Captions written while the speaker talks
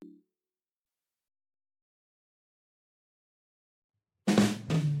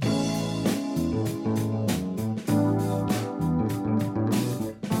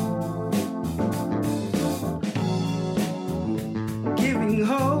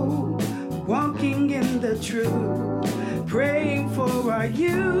walking in the truth, praying for our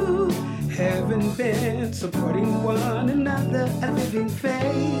youth, having been supporting one another. A living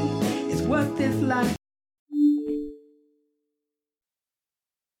faith is what this life.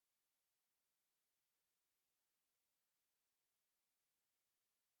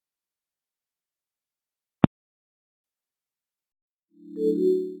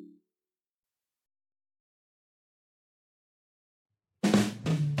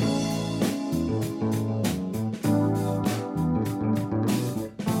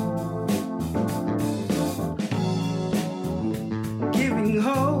 Giving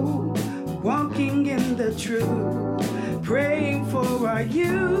hope, walking in the truth, praying for our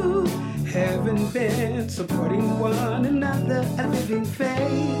youth, having been supporting one another. A living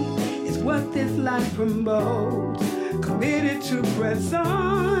faith is what this life promotes. Committed to press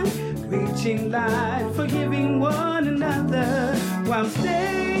on, reaching life, forgiving one another while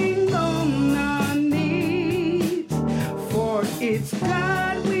staying on our knees. For it's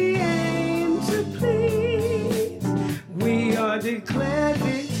God we aim to please. We are declared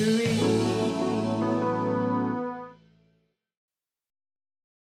victory.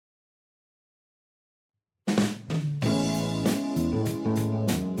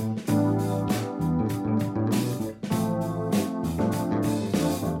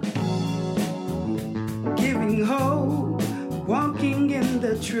 Giving hope, walking in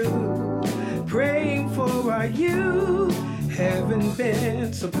the truth, praying for our youth, having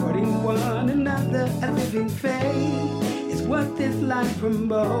been supporting one another. A living faith is what this life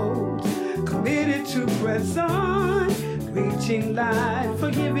promotes. Committed to press on, reaching life,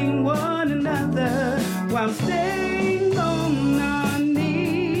 forgiving one another while staying on our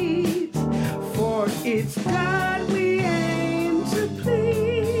knees. For it's God we aim to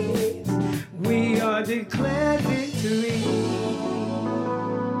please. We are declared victory.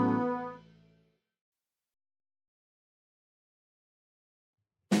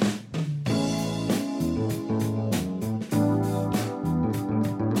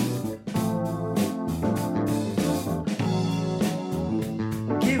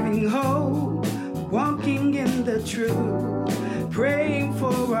 Giving hope, walking in the truth, praying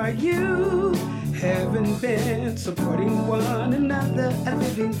for our youth, having been supporting one another. A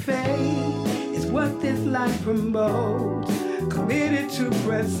living faith is what this life promotes. Committed to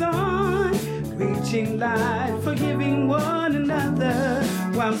press on, reaching life, forgiving one another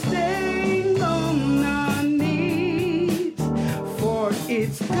while staying on our knees. For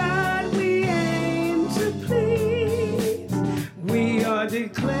it's God we aim to please. We are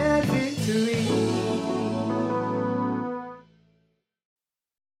declared victory.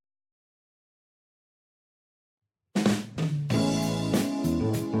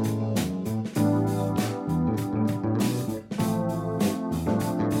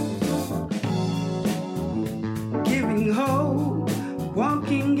 Giving hope,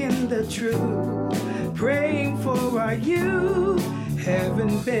 walking in the truth, praying for our youth,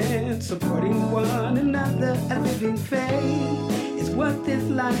 having been supporting one another. A living faith is what this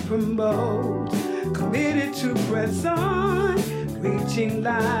life promotes. Committed to press on, reaching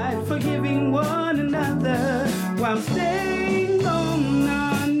life, forgiving one another while staying on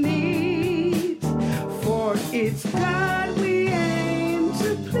our knees. For it's God we aim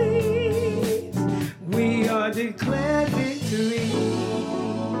to please. We are declared victory.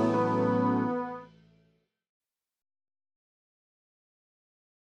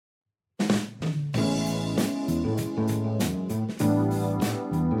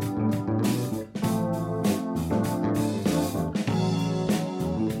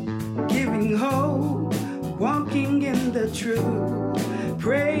 Giving hope, walking in the truth,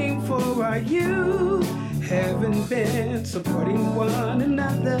 praying for our youth, having been supporting one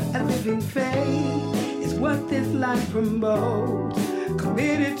another. A living faith is what this life promotes.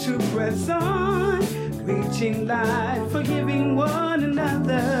 Committed to press on, reaching life, forgiving one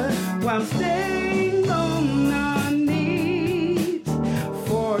another while staying on our knees.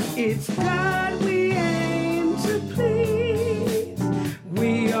 For it's God we aim to please.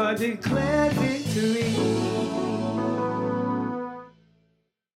 We are declared victory.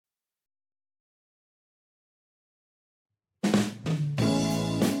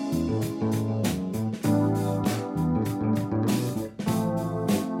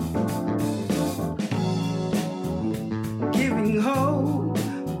 Giving hope,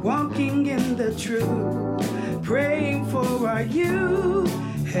 walking in the truth, praying for our youth,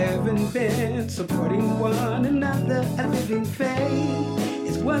 having been supporting one another. A living faith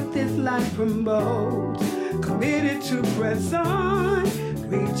is what this life promotes. Committed to press on,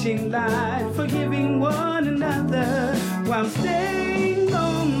 reaching life, forgiving one another while staying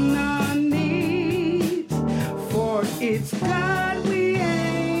on our knees.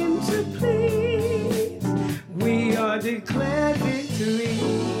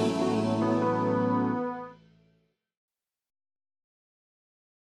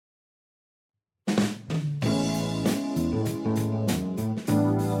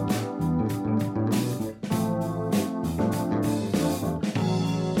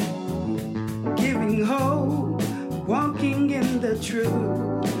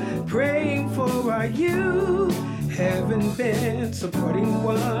 truth, praying for our youth. Haven't been supporting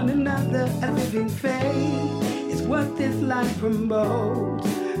one another. A living faith is what this life promotes.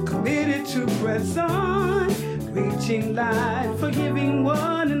 Committed to press on, reaching life, forgiving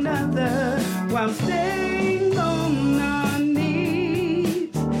one another while staying on our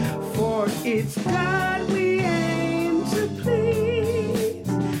knees. For it's God we aim to please.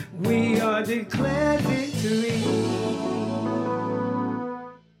 We are declared victory.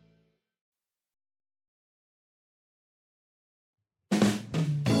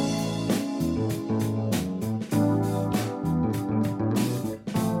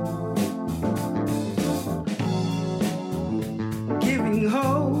 Giving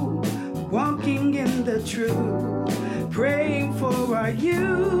hope, walking in the truth, praying for our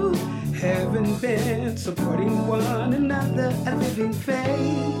youth. Haven't been supporting one another. A living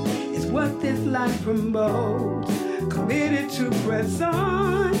faith is what this life promotes. Committed to press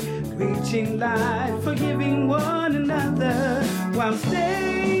on, reaching life, forgiving one another while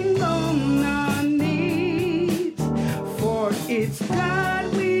staying on our knees. For it's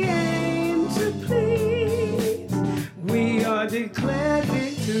God we aim to please. We are declared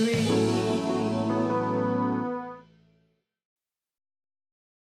victory.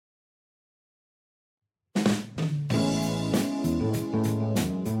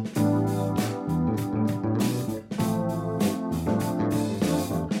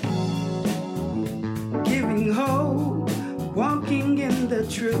 Giving hope, walking in the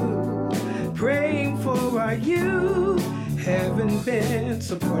truth, praying for our youth. Haven't been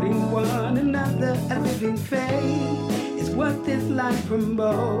supporting one another. A living faith is what this life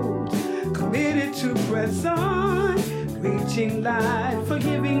promotes. Committed to press on, reaching life,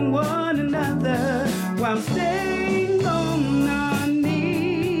 forgiving one another while staying on our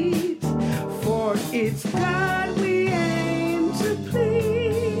knees. For it's God we aim to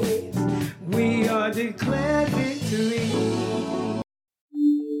please. We are declared victory.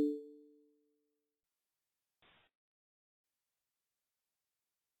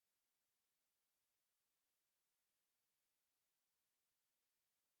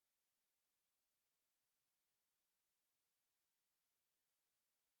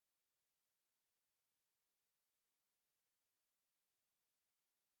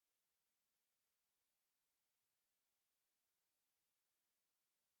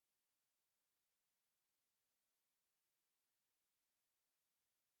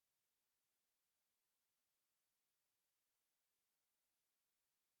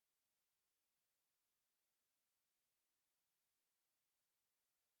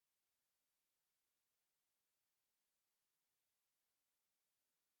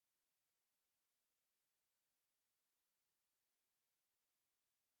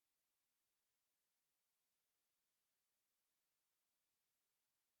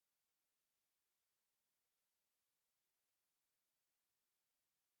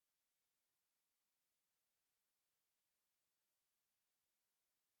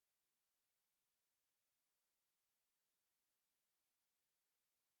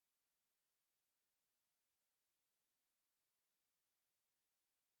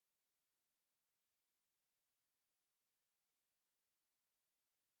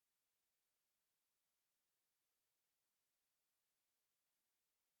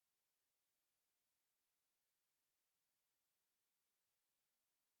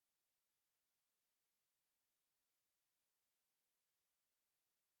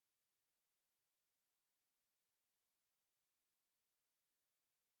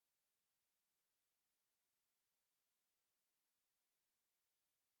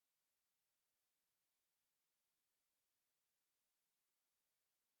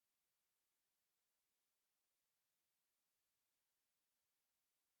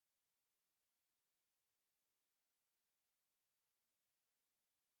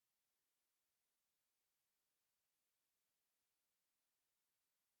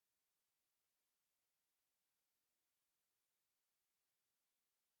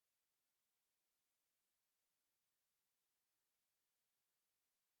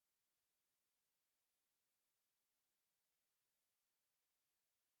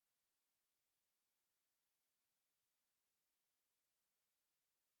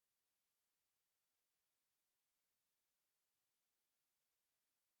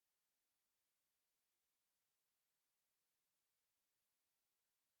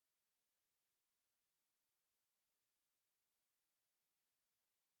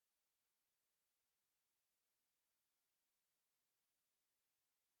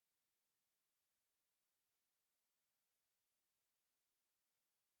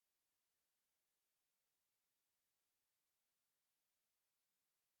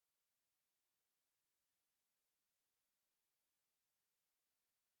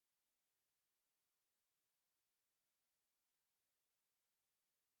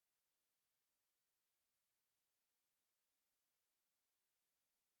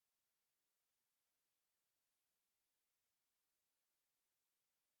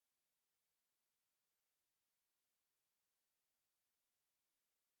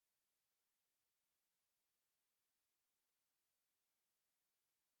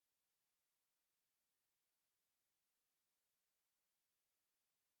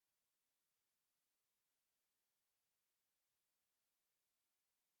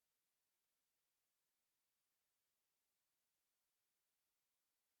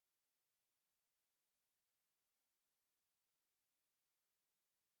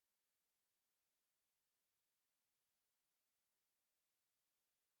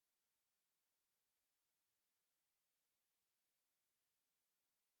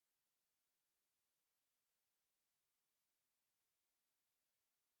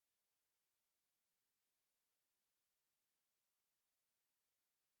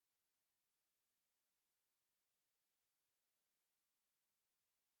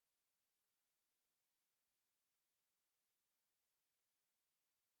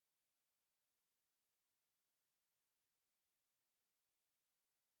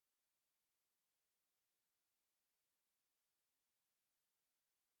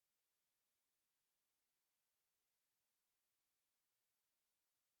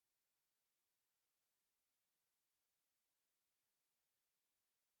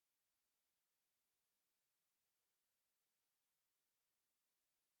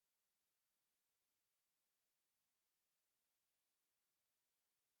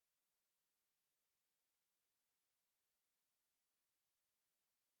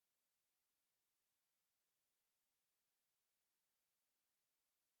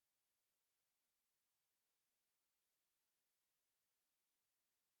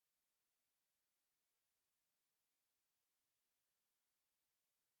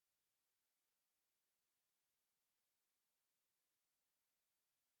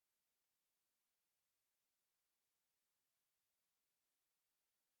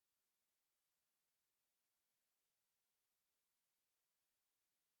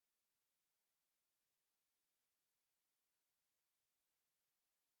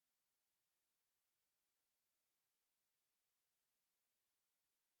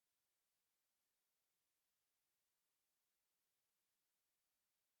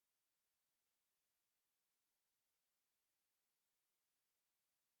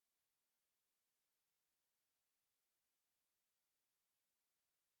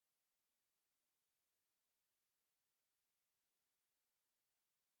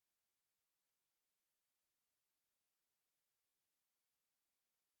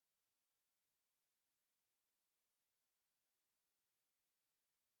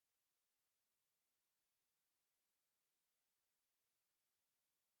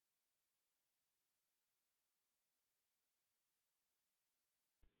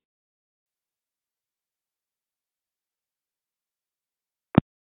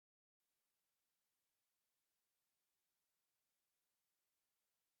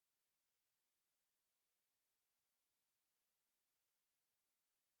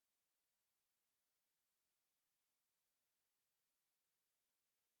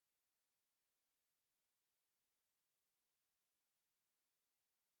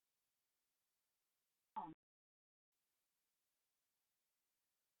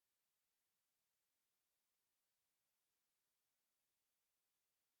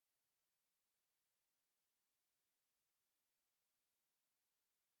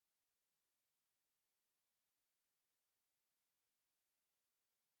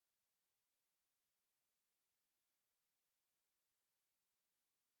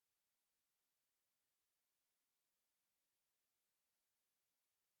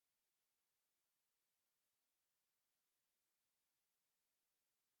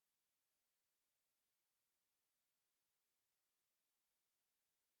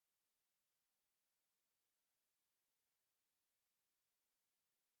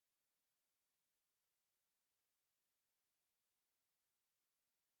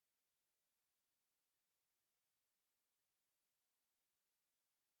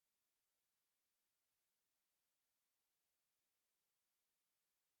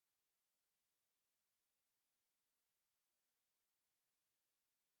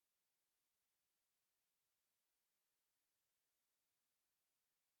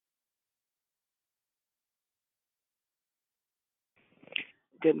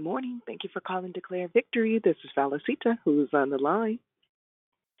 Good morning. Thank you for calling Declare Victory. This is Valicita, who's on the line.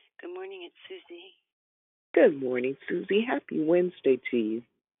 Good morning, it's Susie. Good morning, Susie. Happy Wednesday to you.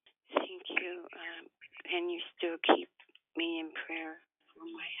 Thank you. Can you still keep me in prayer for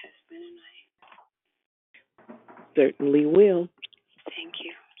my husband and I? Certainly will. Thank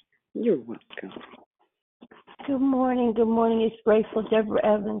you. You're welcome. Good morning. Good morning. It's Grateful Deborah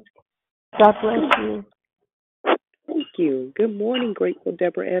Evans. God bless you. Thank you. Good morning, Grateful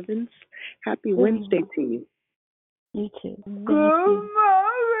Deborah Evans. Happy Wednesday to you. You too. Good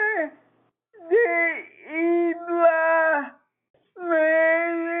morning, Eva,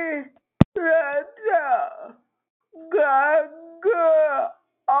 Mary, Rata, Gaga,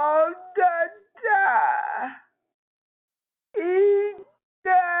 all the time.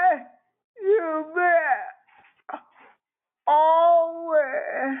 Ida, you bet,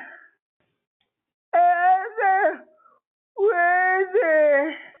 always, ever, with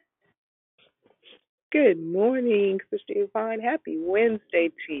Good morning, Sister Yvonne. Happy Wednesday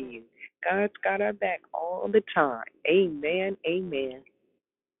to you. God's got our back all the time. Amen. Amen.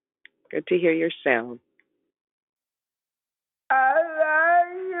 Good to hear your sound. I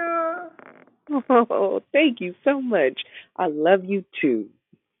love you. Oh, thank you so much. I love you too.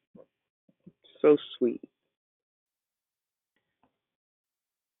 So sweet.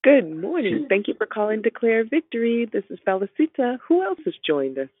 Good morning. Thank you for calling Declare Victory. This is Felicita. Who else has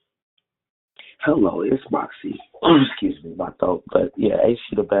joined us? Hello, it's Moxie. Excuse me, my throat. But yeah, ain't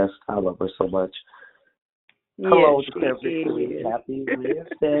she the best? I love her so much. Hello, Yes, Declare she Victory. is. Happy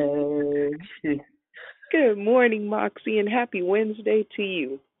Wednesday. Good morning, Moxie, and happy Wednesday to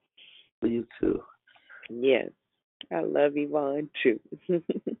you. For you too. Yes, I love Yvonne too.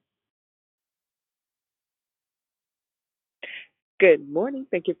 Good morning.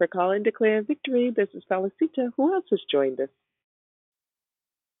 Thank you for calling Declare Victory. This is Felicita. Who else has joined us?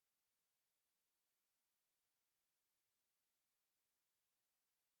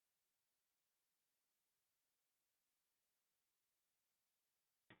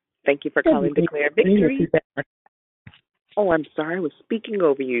 Thank you for Good calling morning. Declare This Victory. is Yvette. Oh, I'm sorry. I was speaking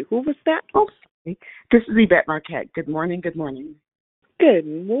over you. Who was that? Oh, sorry. This is Yvette Marquette. Good morning. Good morning. Good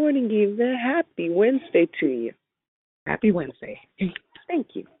morning, Eva. Happy Wednesday to you. Happy Wednesday. Thank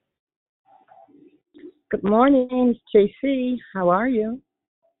you. Good morning, JC. How are you?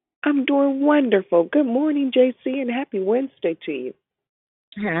 I'm doing wonderful. Good morning, JC, and happy Wednesday to you.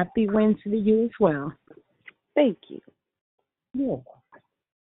 Happy Wednesday to you as well. Thank you. Yeah.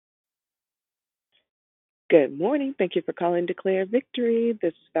 Good morning. Thank you for calling Declare Victory.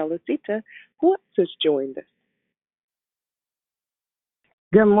 This is Felicita. Who else has joined us?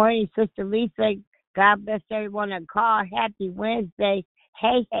 Good morning, Sister Lisa. God bless everyone on call. Happy Wednesday.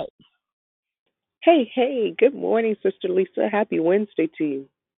 Hey, hey. Hey, hey. Good morning, Sister Lisa. Happy Wednesday to you.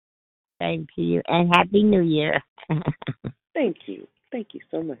 Same to you. And Happy New Year. Thank you. Thank you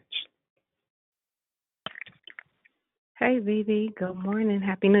so much. Hey, Vivi. Good morning.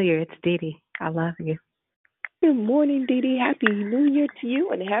 Happy New Year. It's Dee Dee. I love you. Good morning, Dee Dee. Happy New Year to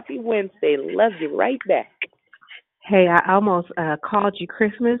you and happy Wednesday. Love you right back. Hey, I almost called you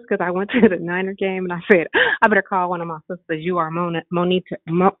Christmas because I went to the Niner game and I said I better call one of my sisters. You are Monita,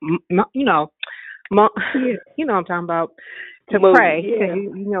 Mo, Yeah. you know what I'm talking about, to Moni, pray because yeah.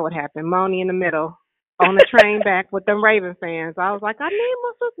 you know what happened. Moni in the middle on the train back with them Raven fans. I was like, I need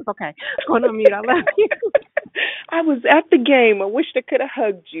my sisters. Okay, going on mute. I love you. I was at the game. I wished I could have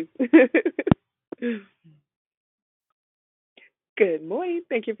hugged you. Good morning.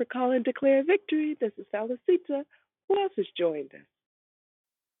 Thank you for calling Declare Victory. This is Felicita. Who else has joined us?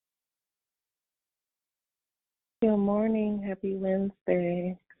 Good morning. Happy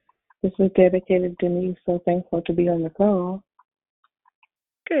Wednesday. This is dedicated Denise. So thankful to be on the call.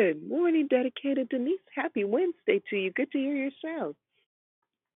 Good morning, dedicated Denise. Happy Wednesday to you. Good to hear your sound.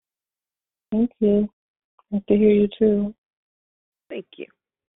 Thank you. Nice to hear you too. Thank you.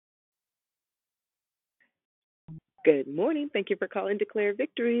 Good morning. Thank you for calling Declare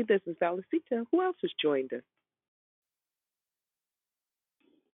Victory. This is Valicita. Who else has joined us?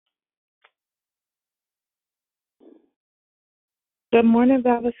 Good morning,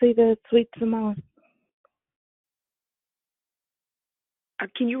 Valicita. Sweet Simone.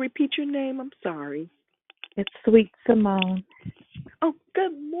 Can you repeat your name? I'm sorry. It's Sweet Simone. Oh,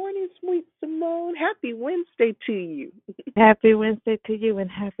 good morning, sweet Simone. Happy Wednesday to you. Happy Wednesday to you and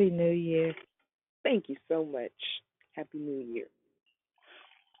Happy New Year. Thank you so much. Happy New Year.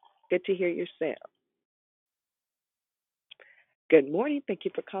 Good to hear your sound. Good morning. Thank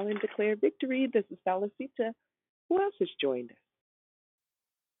you for calling Declare Victory. This is Felicita. Who else has joined us?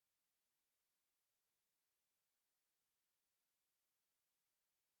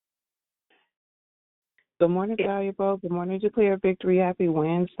 Good morning, valuable. Good morning, Declare Victory. Happy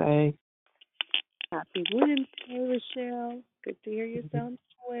Wednesday. Happy Wednesday, Rochelle. Good to hear you sound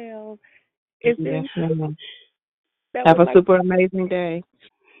well. Is there Yes, ma'am. that Have would a like? super amazing day.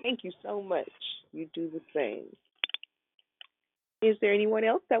 Thank you so much. You do the same. Is there anyone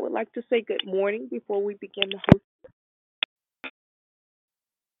else that would like to say good morning before we begin the host?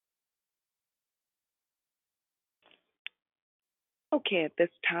 Okay, at this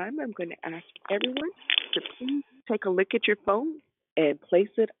time, I'm going to ask everyone to please take a look at your phone and place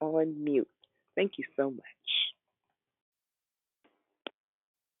it on mute. Thank you so much.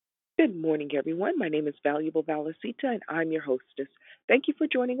 Good morning, everyone. My name is Valuable Valicita, and I'm your hostess. Thank you for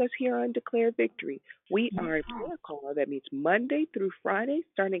joining us here on Declare Victory. We are a prayer call that meets Monday through Friday,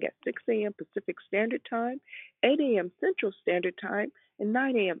 starting at 6 a.m. Pacific Standard Time, 8 a.m. Central Standard Time, and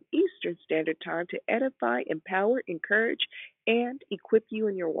 9 a.m. Eastern Standard Time to edify, empower, encourage, and equip you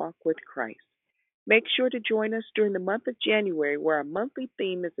in your walk with Christ. Make sure to join us during the month of January, where our monthly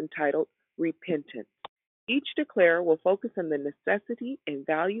theme is entitled Repentance. Each declarer will focus on the necessity and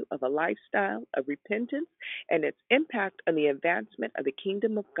value of a lifestyle of repentance and its impact on the advancement of the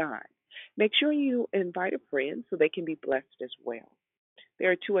kingdom of God. Make sure you invite a friend so they can be blessed as well.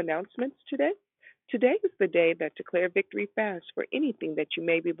 There are two announcements today. Today is the day that Declare Victory fasts for anything that you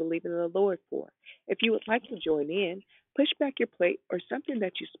may be believing the Lord for. If you would like to join in, push back your plate or something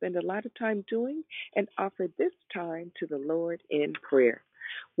that you spend a lot of time doing and offer this time to the Lord in prayer.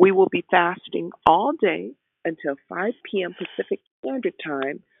 We will be fasting all day until 5 p.m. Pacific Standard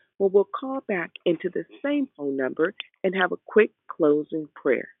Time, where we'll call back into the same phone number and have a quick closing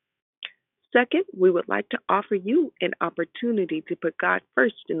prayer. Second, we would like to offer you an opportunity to put God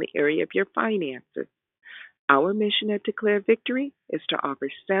first in the area of your finances. Our mission at Declare Victory is to offer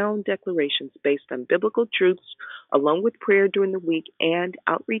sound declarations based on biblical truths, along with prayer during the week and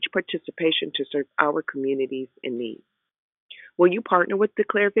outreach participation to serve our communities in need. Will you partner with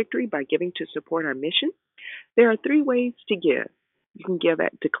Declare Victory by giving to support our mission? There are three ways to give. You can give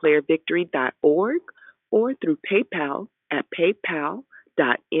at declarevictory.org or through PayPal at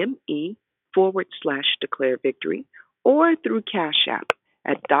paypal.me/declarevictory or through Cash App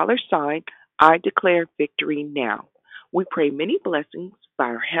at $ I declare victory now. We pray many blessings by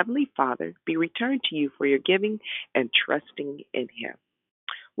our Heavenly Father be returned to you for your giving and trusting in Him.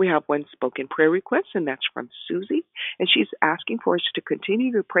 We have one spoken prayer request, and that's from Susie, and she's asking for us to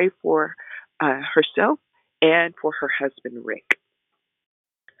continue to pray for herself and for her husband, Rick.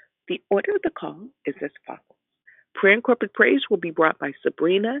 The order of the call is as follows. Prayer and corporate praise will be brought by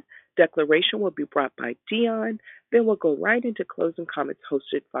Sabrina. Declaration will be brought by Dionne. Then we'll go right into closing comments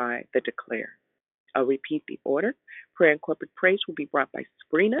hosted by the Declare. I'll repeat the order. Prayer and corporate praise will be brought by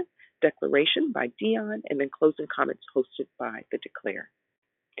Sabrina. Declaration by Dionne, and then closing comments hosted by the Declare.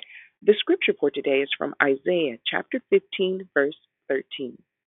 The scripture for today is from Isaiah chapter 15, verse 13.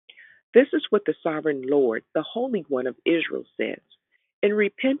 This is what the sovereign Lord, the Holy One of Israel, says. In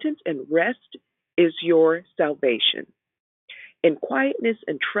repentance and rest is your salvation. In quietness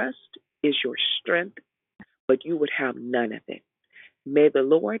and trust is your strength, but you would have none of it. May the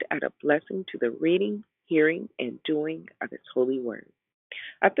Lord add a blessing to the reading, hearing, and doing of His holy word.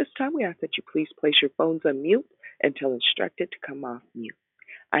 At this time, we ask that you please place your phones on mute until instructed to come off mute.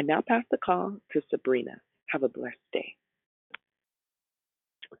 I now pass the call to Sabrina. Have a blessed day.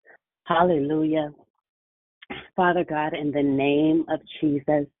 Hallelujah. Father God, in the name of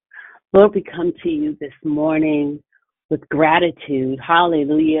Jesus, Lord, we come to you this morning with gratitude.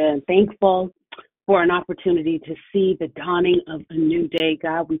 Hallelujah. And thankful for an opportunity to see the dawning of a new day.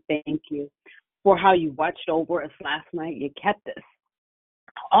 God, we thank you for how you watched over us last night. You kept us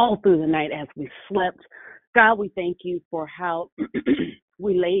all through the night as we slept. God, we thank you for how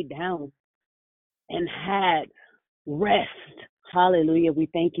we laid down and had rest. Hallelujah. We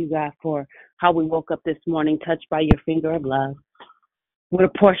thank you, God, for how we woke up this morning touched by your finger of love with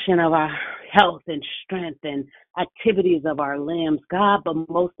a portion of our health and strength and activities of our limbs. God, but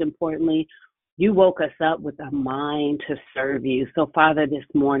most importantly, you woke us up with a mind to serve you. So, Father, this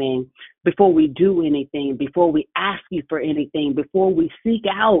morning, before we do anything, before we ask you for anything, before we seek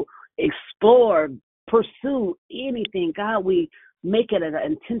out, explore, pursue anything, God, we make it an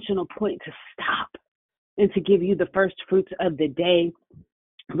intentional point to stop and to give you the first fruits of the day,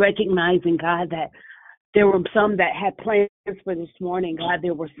 recognizing, God, that there were some that had plans for this morning. God,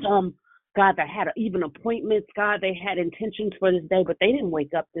 there were some, God, that had even appointments. God, they had intentions for this day, but they didn't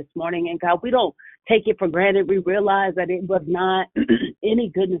wake up this morning. And God, we don't take it for granted. We realize that it was not any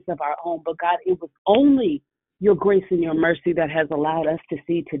goodness of our own, but God, it was only your grace and your mercy that has allowed us to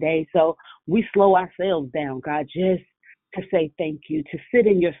see today. So we slow ourselves down, God, just to say thank you, to sit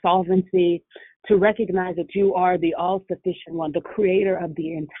in your sovereignty, to recognize that you are the all-sufficient one, the creator of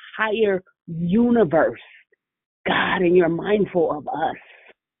the entire universe, God, and you're mindful of us.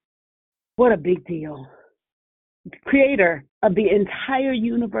 What a big deal. Creator of the entire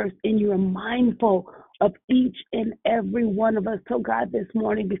universe, and you are mindful of each and every one of us. So, God, this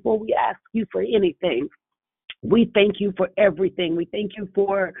morning, before we ask you for anything, we thank you for everything. We thank you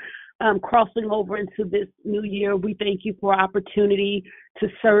for crossing over into this new year. We thank you for opportunity to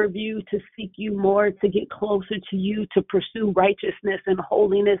serve you, to seek you more, to get closer to you, to pursue righteousness and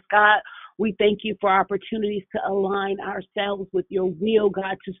holiness, God. We thank you for opportunities to align ourselves with your will,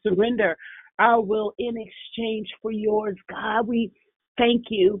 God, to surrender our will in exchange for yours, God. We thank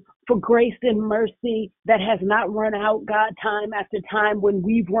you for grace and mercy that has not run out, God, time after time when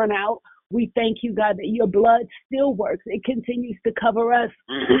we've run out. We thank you, God, that your blood still works. It continues to cover us.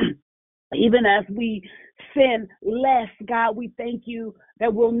 Even as we sin less, God, we thank you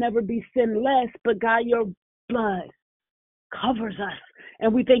that we'll never be sinless, but God, your blood covers us.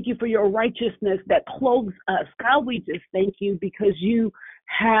 And we thank you for your righteousness that clothes us. God, we just thank you because you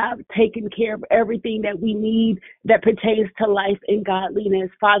have taken care of everything that we need that pertains to life and godliness.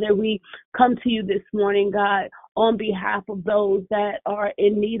 Father, we come to you this morning, God, on behalf of those that are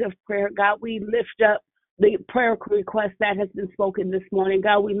in need of prayer. God, we lift up the prayer request that has been spoken this morning.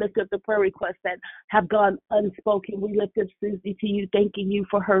 God, we lift up the prayer requests that have gone unspoken. We lift up Susie to you, thanking you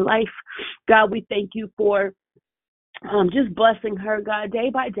for her life. God, we thank you for just blessing her, God, day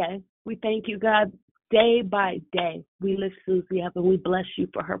by day. We thank you, God, day by day. We lift Susie up and we bless you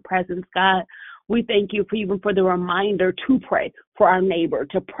for her presence, God. We thank you for even for the reminder to pray for our neighbor,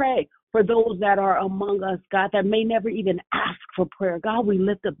 to pray for those that are among us, God, that may never even ask for prayer. God, we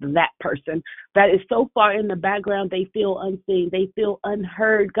lift up that person that is so far in the background, they feel unseen, they feel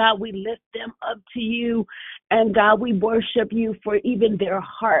unheard. God, we lift them up to you. And God, we worship you for even their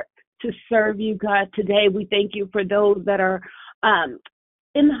heart to serve you, God. Today, we thank you for those that are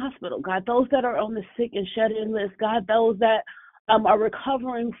in the hospital, God, those that are on the sick and shut-in list, God, those that are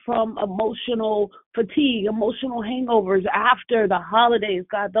recovering from emotional fatigue, emotional hangovers after the holidays,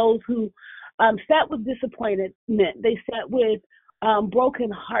 God, those who sat with disappointment, they sat with broken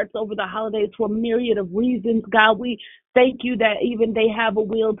hearts over the holidays for a myriad of reasons. God, we thank you that even they have a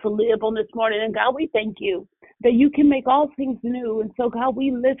will to live on this morning. And God, we thank you that you can make all things new. And so, God,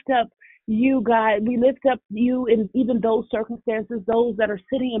 we lift up you, God. We lift up you in even those circumstances, those that are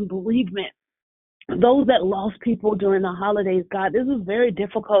sitting in bereavement, those that lost people during the holidays, God. This is very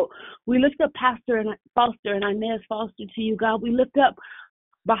difficult. We lift up Pastor Foster and Inez Foster to you, God. We lift up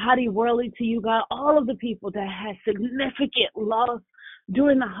Bahati Worley to you, God. All of the people that had significant loss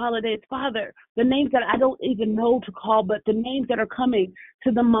during the holidays, Father, the names that I don't even know to call, but the names that are coming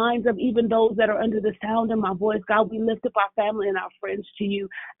to the minds of even those that are under the sound of my voice, God, we lift up our family and our friends to you,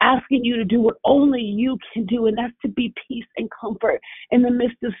 asking you to do what only you can do, and that's to be peace and comfort in the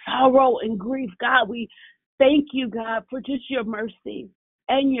midst of sorrow and grief. God, we thank you, God, for just your mercy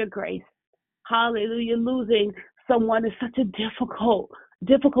and your grace. Hallelujah. Losing someone is such a difficult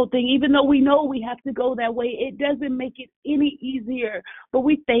thing. Even though we know we have to go that way, it doesn't make it any easier. But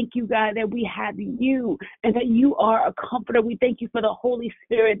we thank you, God, that we have you and that you are a comforter. We thank you for the Holy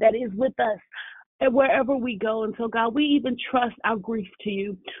Spirit that is with us and wherever we go. And so, God, we even trust our grief to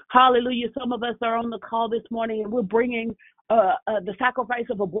you. Hallelujah. Some of us are on the call this morning and we're bringing the sacrifice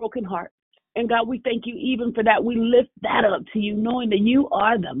of a broken heart. And God, we thank you even for that. We lift that up to you, knowing that you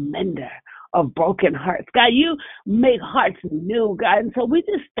are the mender of broken hearts. God, you make hearts new, God. And so we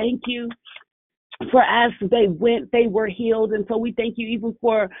just thank you for as they went, they were healed. And so we thank you even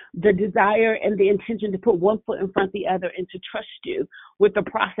for the desire and the intention to put one foot in front of the other and to trust you with the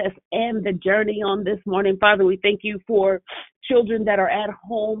process and the journey on this morning. Father, we thank you for children that are at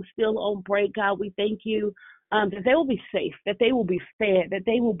home, still on break. God, we thank you that they will be safe, that they will be fed, that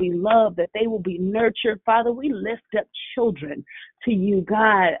they will be loved, that they will be nurtured. Father, we lift up children to you,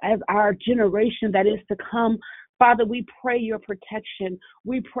 God, as our generation that is to come. Father, we pray your protection.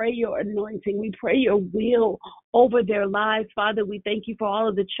 We pray your anointing. We pray your will over their lives. Father, we thank you for all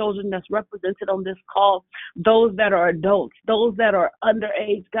of the children that's represented on this call, those that are adults, those that are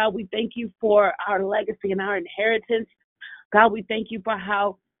underage. God, we thank you for our legacy and our inheritance. God, we thank you for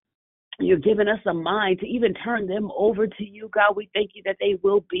how you're giving us a mind to even turn them over to you. God, we thank you that they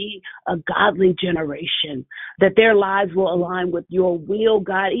will be a godly generation, that their lives will align with your will,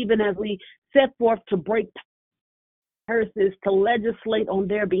 God, even as we set forth to break curses, to legislate on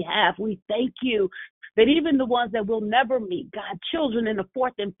their behalf. We thank you that even the ones that will never meet, God, children in the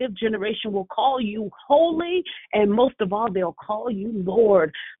fourth and fifth generation will call you holy, and most of all, they'll call you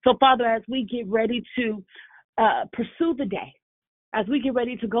Lord. So, Father, as we get ready to pursue the day, as we get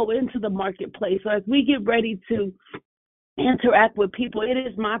ready to go into the marketplace, or as we get ready to interact with people, it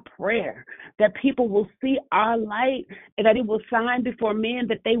is my prayer that people will see our light and that it will shine before men,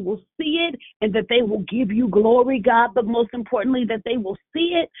 that they will see it and that they will give you glory, God, but most importantly, that they will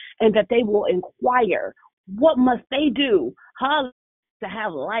see it and that they will inquire, what must they do to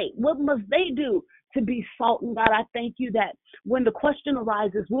have light? What must they do to be salt? And God, I thank you that when the question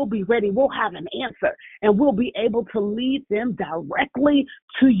arises, we'll be ready, we'll have an answer, and we'll be able to lead them directly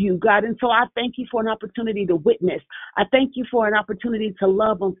to you, God. And so I thank you for an opportunity to witness. I thank you for an opportunity to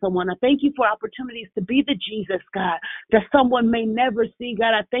love on someone. I thank you for opportunities to be the Jesus, God, that someone may never see.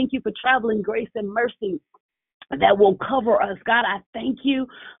 God, I thank you for traveling grace and mercy that will cover us. God, I thank you,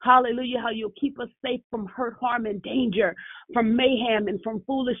 hallelujah, how you'll keep us safe from hurt, harm, and danger, from mayhem and from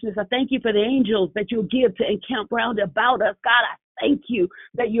foolishness. I thank you for the angels that you'll give to encamp round about us. God, I thank you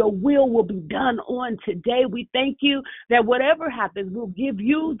that your will be done on today. We thank you that whatever happens, we'll give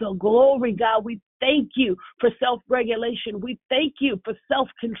you the glory, God. We thank you for self-regulation. We thank you for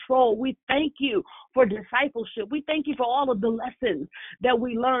self-control. We thank you for discipleship. We thank you for all of the lessons that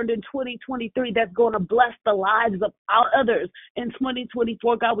we learned in 2023 that's going to bless the lives of our others in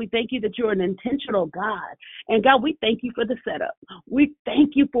 2024. God, we thank you that you're an intentional God. And God, we thank you for the setup. We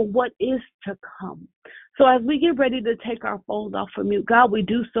thank you for what is to come. So as we get ready to take our phones off from mute, God, we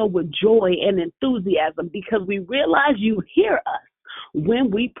do so with joy and enthusiasm because we realize you hear us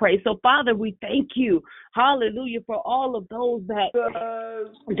when we pray. So, Father, we thank you, hallelujah, for all of those that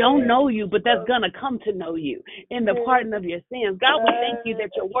don't know you, but that's going to come to know you in the pardon of your sins. God, we thank you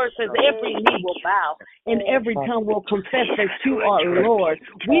that your word says every knee will bow and every tongue will confess that you are Lord.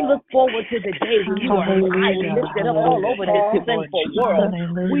 We look forward to the day when you are high and lifted up all over this sinful world.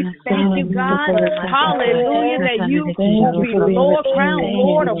 We thank you, God, hallelujah, that you will be Lord, crown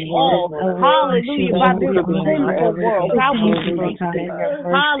Lord of all. Hallelujah, by this sinful world. God, we thank you.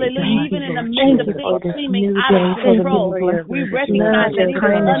 Hallelujah. Even in the midst of things seeming out of control, we recognize that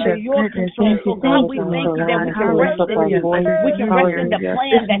even under your control. So God, we thank you that we can rest in you. We can rest in the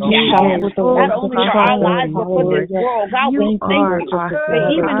plan that you have, not only for our lives, but for this world. God, we thank you that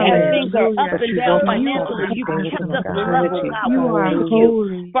even as things are up and down financially, you kept us level. God, we thank you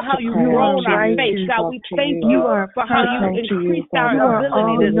for how you've grown our faith. God, we thank you for how you increased our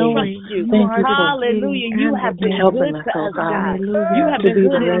ability to trust you. Hallelujah. You have been good to us, God. You have been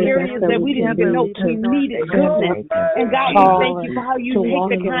good in areas that we didn't even know we needed goodness. And God, we thank you for how you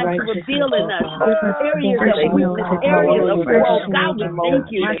take the time to reveal in us areas of weakness, areas of growth. God, we thank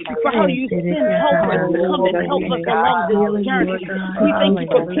you for how you send helpers to come and help us along this journey. We thank you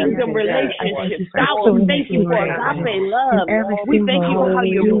for kingdom relationships. God, we thank you for agape love. We thank you for how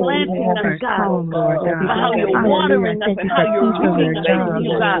you're planting us, God, for how you're watering us and how you're rooting us in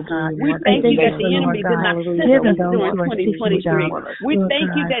you, God. We thank you that the enemy did not sift us during 2023. We thank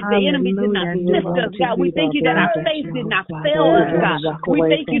you that the enemy did not sift us, God. We thank you that our faith did not fail us, God. We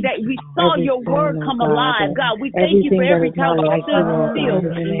thank you that we saw your word come alive, God. We thank you for every time we stood still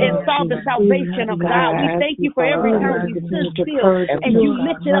and saw the salvation of God. We thank you for every time we stood still and you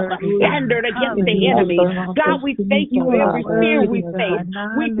lifted up a standard against the enemy. God, we thank you for every fear we faced.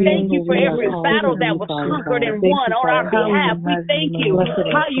 We thank you for every battle that was conquered and won on our behalf. We thank you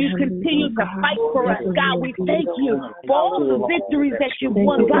how you continue to fight for us, God. We thank you for all the victories that you've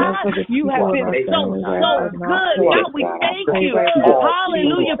won. God, you have been so good. God, we thank you.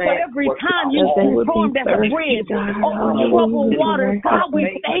 Hallelujah, for every time you performed as a bridge over troubled waters. God, we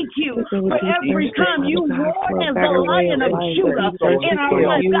thank you for every time you roared as the Lion of Judah in our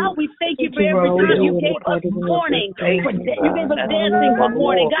life. God, we thank you for every time you gave us mourning. You gave us dancing for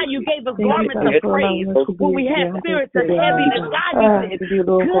mourning. God, you gave us garments of praise when we had spirits of heaviness. God, you did good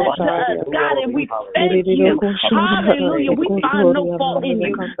to us, God, and we thank you. Hallelujah. We find no fault in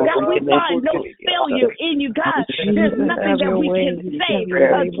you. God, we find no failure in you, God. There's nothing that we can say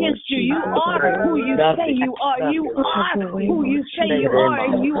against you. You are who you say you are. You are who you say you are,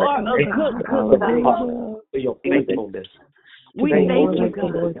 and you are a good God. For your faithfulness. We thank you,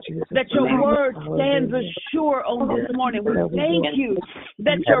 God, that your word stands assured on this morning. We thank you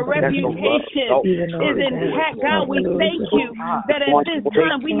that your reputation is intact. God, we thank you that at this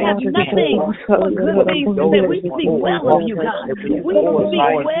time we have nothing but good things to say. We speak well of you, God. We speak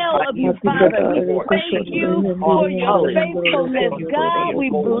well of you, Father. We thank you for your faithfulness. God, we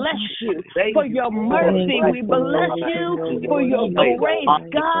bless you for your mercy. We bless you for your grace.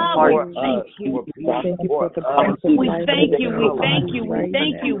 God, we thank you. We thank you. We God thank is you. We right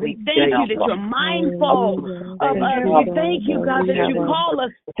thank you. now. We thank you that you're mindful Hallelujah. of Thank us. you, We God, thank you, that God, we that have you our call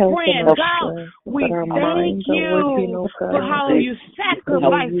us health and friend. our God, strength, we that our thank minds are working, you oh for God, how you the way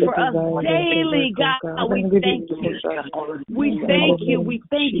sacrifice you for us designed them to work, daily, oh God. God. We And we thank thank you. you. We In thank the you. name We of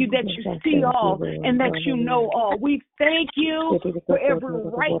thank you that Jesus, you I see thank you, all Lord. and that you Hallelujah. know all. We thank you for every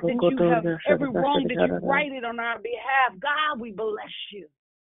right that you have, every wrong that you've righted on our behalf. God, we bless you.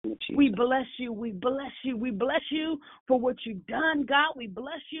 We bless you. We bless you. We bless you for what you've done, God. We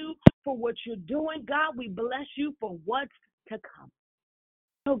bless you for what you're doing, God. We bless you for what's to come.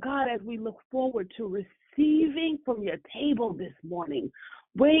 So, God, as we look forward to receiving from your table this morning,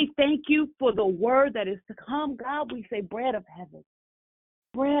 we thank you for the word that is to come. God, we say bread of heaven,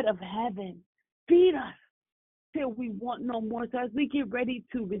 bread of heaven. Feed us till we want no more. So as we get ready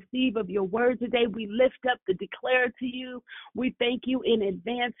to receive of your word today, we lift up the declare to you. We thank you in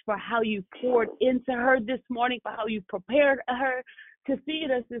advance for how you poured into her this morning, for how you prepared her to feed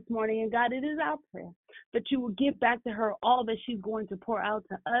us this morning. And God, it is our prayer that you will give back to her all that she's going to pour out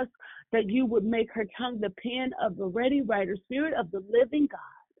to us, that you would make her tongue the pen of the ready writer, Spirit of the living God,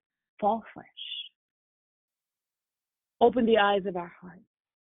 fall fresh. Open the eyes of our hearts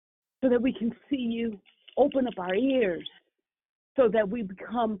so that we can see you. Open up our ears so that we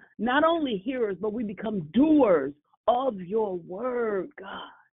become not only hearers, but we become doers of your word, God.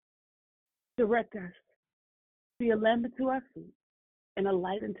 Direct us. Be a lamp unto our feet and a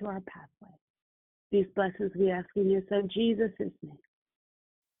light unto our pathway. These blessings we ask in your son Jesus' name.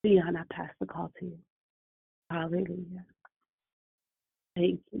 Dionne, I pass the call to you. Hallelujah.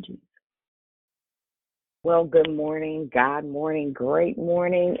 Thank you, Jesus. Well, good morning, God morning, great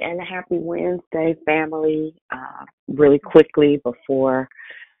morning, and a happy Wednesday, family. Really quickly, before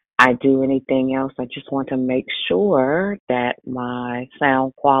I do anything else, I just want to make sure that my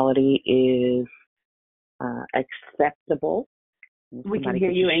sound quality is acceptable. We can hear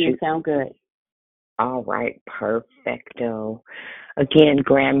you and you sound good. All right, perfecto. Again,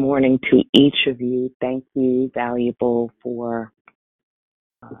 grand morning to each of you. Thank you, Valuable, for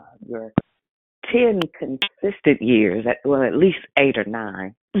your 10 consistent years, well, at least 8 or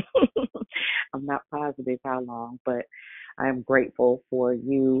 9. I'm not positive how long, but I'm grateful for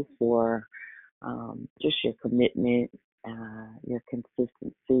you for just your commitment, your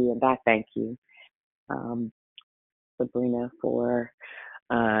consistency, and I thank you, Sabrina, for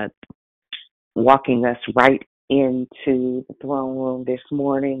walking us right into the throne room this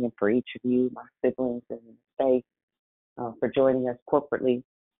morning, and for each of you, my siblings in the faith, for joining us corporately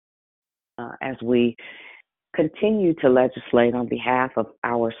as we continue to legislate on behalf of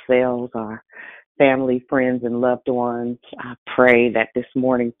ourselves, our family, friends, and loved ones. I pray that this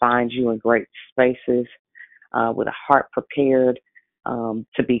morning finds you in great spaces with a heart prepared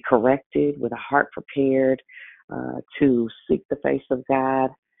to be corrected, with a heart prepared to seek the face of God,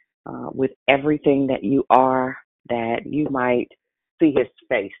 with everything that you are, that you might see his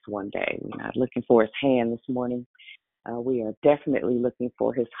face one day. We're not looking for his hand this morning. We are definitely looking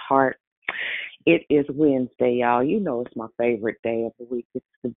for his heart. It is Wednesday, y'all. You know it's my favorite day of the week. It's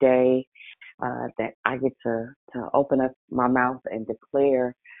the day that I get to open up my mouth and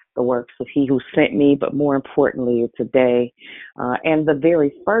declare the works of he who sent me, but more importantly, it's a day and the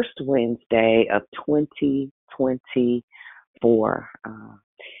very first Wednesday of 2024.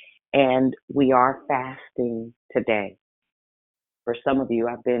 And we are fasting today. For some of you,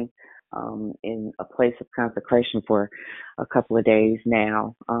 I've been in a place of consecration for a couple of days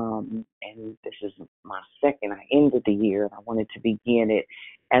now, and this is my second. I ended the year, and I wanted to begin it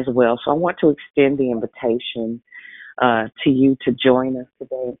as well. So I want to extend the invitation to you to join us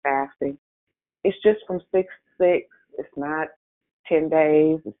today in fasting. It's just from 6 to 6. It's not 10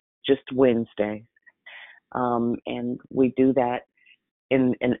 days. It's just Wednesdays. And we do that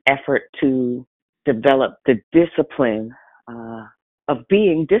in an effort to develop the discipline of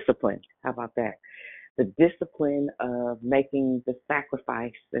being disciplined. How about that? The discipline of making the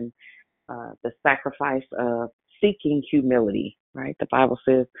sacrifice and the sacrifice of seeking humility, right? The Bible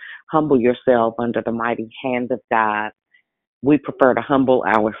says, humble yourself under the mighty hand of God. We prefer to humble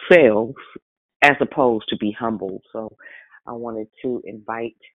ourselves as opposed to be humbled. So I wanted to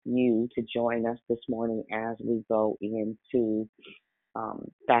invite you to join us this morning as we go into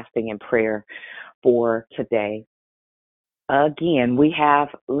fasting and prayer for today. Again, we have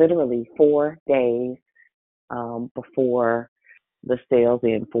literally 4 days before the sales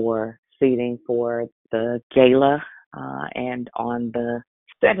in for seating for the gala. And on the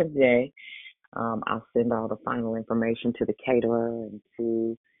 7th day, I'll send all the final information to the caterer and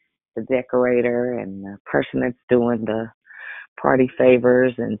to the decorator and the person that's doing the party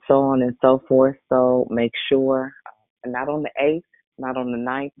favors and so on and so forth. So make sure and not on the 8th, not on the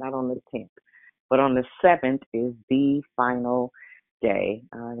 9th, not on the 10th, but on the 7th is the final day.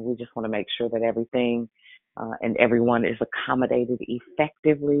 We just want to make sure that everything and everyone is accommodated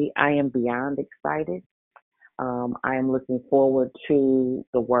effectively. I am beyond excited. I am looking forward to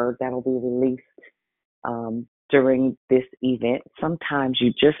the word that will be released during this event. Sometimes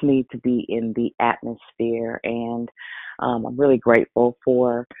you just need to be in the atmosphere, and I'm really grateful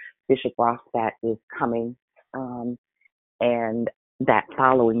for Bishop Ross that is coming. And that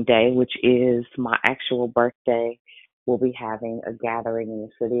following day, which is my actual birthday, we'll be having a gathering in the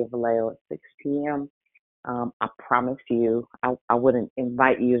city of Vallejo at 6 p.m. I promise you, I wouldn't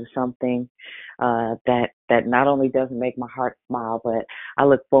invite you to something that not only doesn't make my heart smile, but I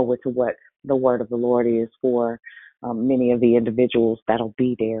look forward to what the word of the Lord is for many of the individuals that'll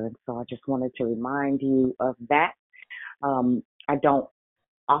be there. And so I just wanted to remind you of that. I don't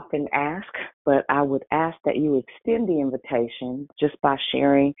often ask, but I would ask that you extend the invitation just by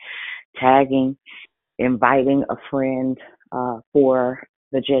sharing, tagging, inviting a friend for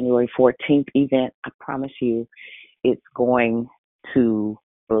the January 14th event. I promise you it's going to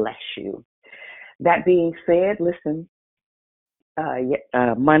bless you. That being said, listen,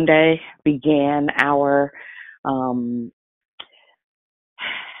 Monday began our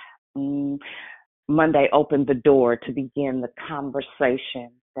Monday opened the door to begin the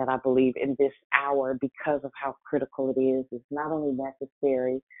conversation that I believe in this hour, because of how critical it is not only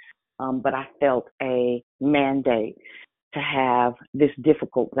necessary, but I felt a mandate to have this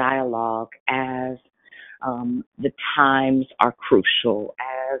difficult dialogue as the times are crucial,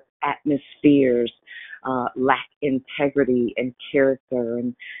 as atmospheres lack integrity and character.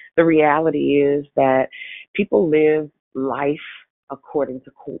 And the reality is that people live life according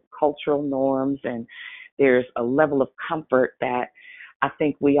to cultural norms, and there's a level of comfort that I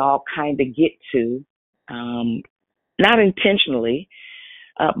think we all kind of get to, not intentionally,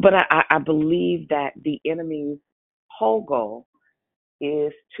 but I believe that the enemy's whole goal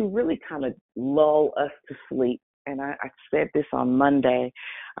is to really kind of lull us to sleep. And I said this on Monday,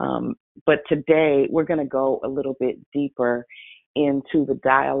 but today we're going to go a little bit deeper into the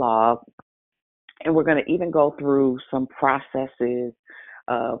dialogue, and we're going to even go through some processes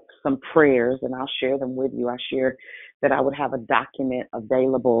of some prayers, and I'll share them with you. I shared that I would have a document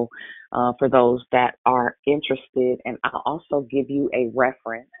available for those that are interested, and I'll also give you a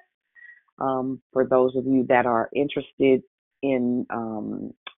reference for those of you that are interested in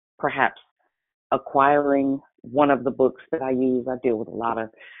perhaps acquiring one of the books that I use. I deal with a lot of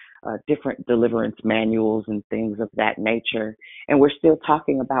different deliverance manuals and things of that nature, and we're still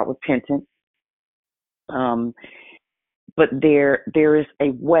talking about repentance. But there is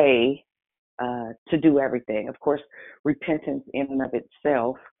a way to do everything. Of course, repentance in and of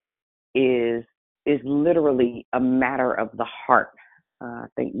itself is literally a matter of the heart. I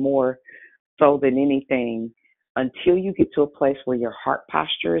think more so than anything, until you get to a place where your heart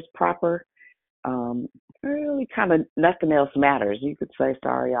posture is proper, really kind of nothing else matters. You could say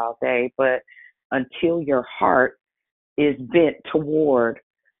sorry all day, but until your heart is bent toward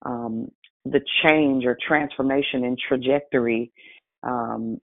the change or transformation and trajectory,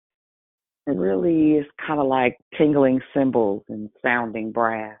 it really is kind of like tingling cymbals and sounding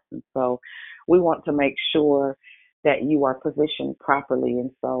brass. And so we want to make sure that you are positioned properly.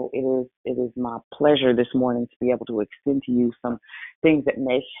 And so it is my pleasure this morning to be able to extend to you some things that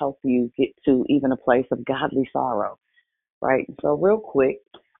may help you get to even a place of godly sorrow, right? So real quick,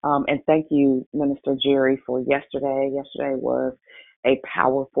 and thank you, Minister Jerry, for yesterday. Yesterday was a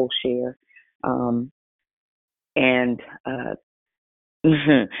powerful share.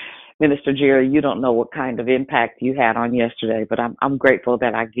 Minister Jerry, you don't know what kind of impact you had on yesterday, but I'm grateful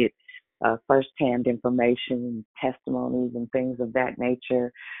that I get firsthand information, testimonies, and things of that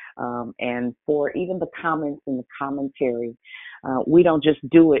nature. And for even the comments and the commentary, we don't just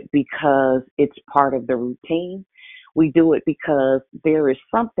do it because it's part of the routine. We do it because there is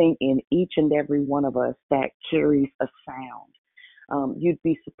something in each and every one of us that carries a sound. You'd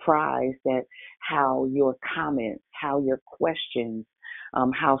be surprised at how your comments, how your questions,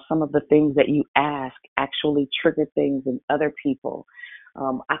 how some of the things that you ask actually trigger things in other people.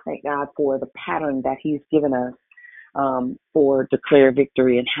 I thank God for the pattern that He's given us for Declare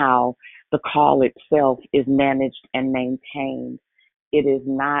Victory, and how the call itself is managed and maintained. It is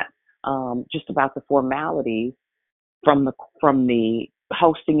not just about the formalities from the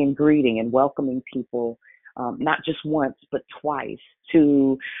hosting and greeting and welcoming people, not just once but twice,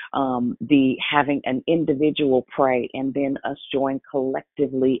 to the having an individual pray and then us join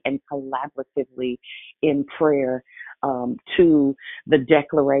collectively and collaboratively in prayer. to the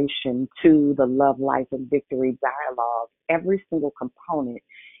declaration, to the love, life, and victory dialogue. Every single component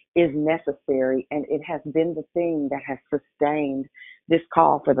is necessary, and it has been the thing that has sustained this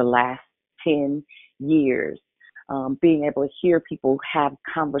call for the last 10 years. Being able to hear people have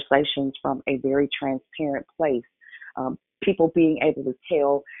conversations from a very transparent place, people being able to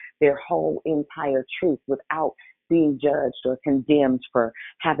tell their whole entire truth without being judged or condemned for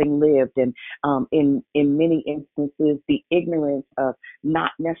having lived, and in many instances the ignorance of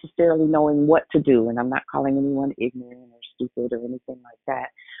not necessarily knowing what to do. And I'm not calling anyone ignorant or stupid or anything like that.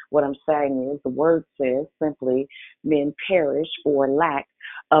 What I'm saying is the word says simply, men perish for lack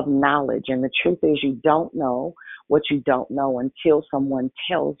of knowledge. And the truth is, you don't know what you don't know until someone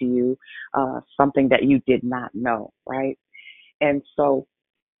tells you something that you did not know, right? And so,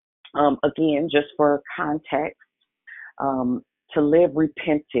 again, just for context, to live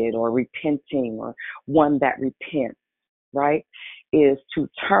repented or repenting or one that repents, right, is to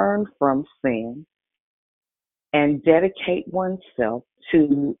turn from sin and dedicate oneself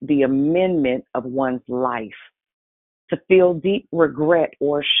to the amendment of one's life, to feel deep regret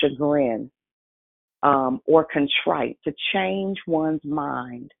or chagrin, or contrite, to change one's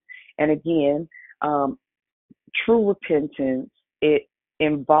mind. And again, true repentance, it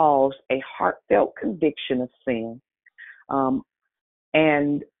involves a heartfelt conviction of sin,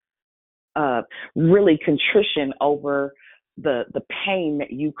 and really contrition over the pain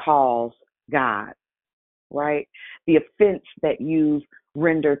that you cause God, right? The offense that you've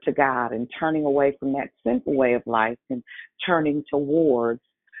rendered to God, and turning away from that sinful way of life and turning towards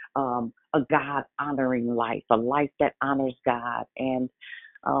a God-honoring life, a life that honors God. And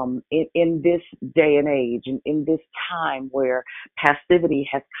in this day and age, and in this time where passivity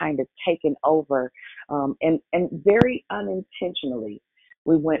has kind of taken over, and very unintentionally,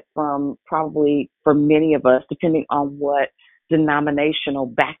 we went from, probably for many of us, depending on what denominational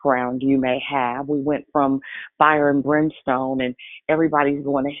background you may have, we went from fire and brimstone and everybody's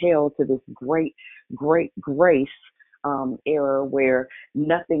going to hell to this great grace era where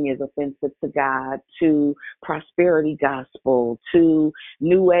nothing is offensive to God, to prosperity gospel, to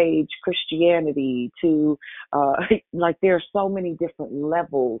new age Christianity, to like there are so many different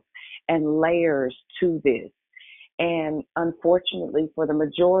levels and layers to this. And unfortunately, for the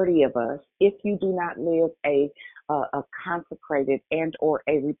majority of us, if you do not live a consecrated and or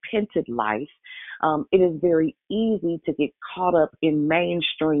a repented life, it is very easy to get caught up in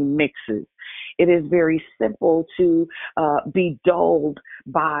mainstream mixes. It is very simple to be dulled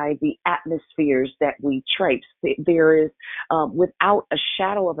by the atmospheres that we trace. There is, without a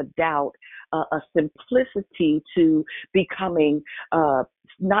shadow of a doubt, a simplicity to becoming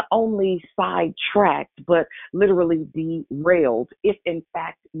not only sidetracked, but literally derailed if in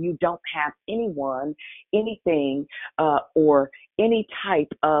fact you don't have anyone, anything, or any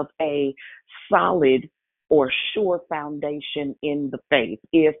type of a solid or sure foundation in the faith.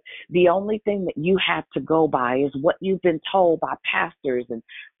 If the only thing that you have to go by is what you've been told by pastors and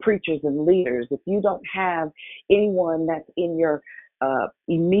preachers and leaders, if you don't have anyone that's in your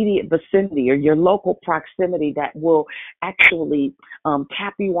immediate vicinity or your local proximity that will actually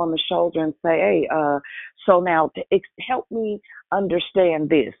tap you on the shoulder and say, hey, so now help me understand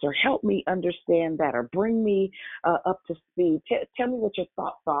this, or help me understand that, or bring me up to speed. Tell me what your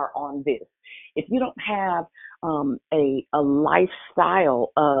thoughts are on this. If you don't have a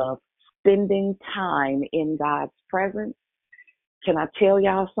lifestyle of spending time in God's presence, can I tell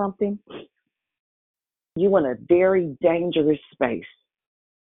y'all something? You're in a very dangerous space.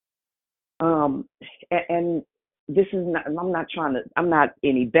 And this is not, I'm not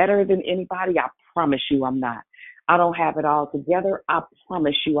any better than anybody. I promise you I'm not. I don't have it all together. I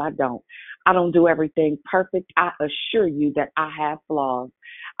promise you I don't. I don't do everything perfect. I assure you that I have flaws.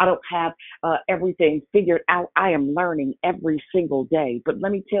 I don't have everything figured out. I am learning every single day. But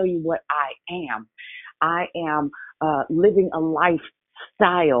let me tell you what I am. I am living a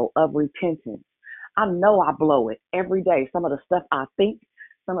lifestyle of repentance. I know I blow it every day. Some of the stuff I think,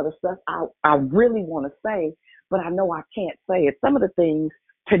 some of the stuff I really want to say, but I know I can't say it. Some of the things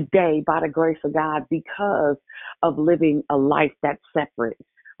today, by the grace of God, because of living a life that's separate,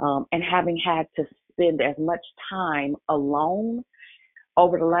 and having had to spend as much time alone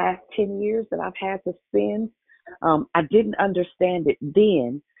over the last 10 years that I've had to spend, I didn't understand it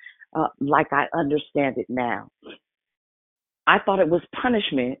then like I understand it now. I thought it was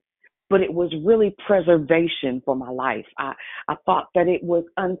punishment, but it was really preservation for my life. I thought that it was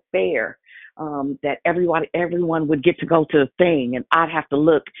unfair, that everyone would get to go to the thing, and I'd have to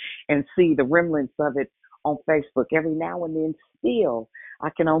look and see the remnants of it on Facebook every now and then. Still, I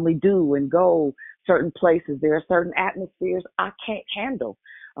can only do and go certain places. There are certain atmospheres I can't handle,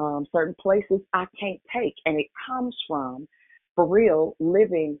 certain places I can't take. And it comes from, for real,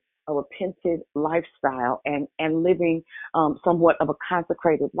 living a repented lifestyle and living somewhat of a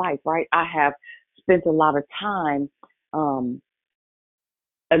consecrated life, right? I have spent a lot of time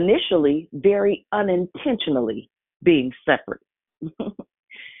initially very unintentionally being separate.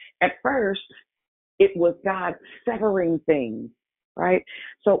 At first, it was God severing things, right?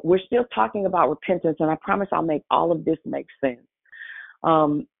 So we're still talking about repentance, and I promise I'll make all of this make sense.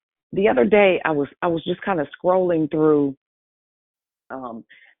 The other day, I was just kind of scrolling through um,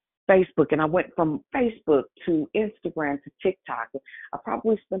 Facebook, and I went from Facebook to Instagram to TikTok. I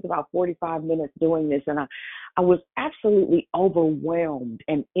probably spent about 45 minutes doing this, and I was absolutely overwhelmed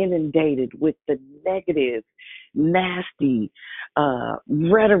and inundated with the negative, nasty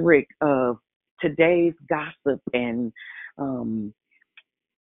rhetoric of today's gossip. And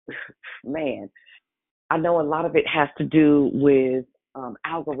man, I know a lot of it has to do with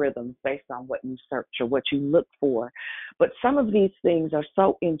algorithms based on what you search or what you look for. But some of these things are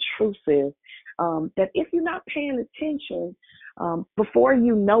so intrusive that if you're not paying attention, before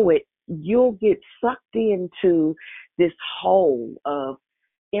you know it, you'll get sucked into this hole of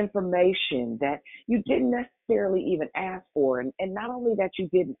information that you didn't necessarily even ask for. And not only that you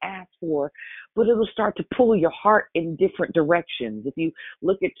didn't ask for, but it'll start to pull your heart in different directions. If you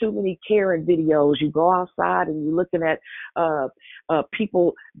look at too many Karen videos, you go outside and you're looking at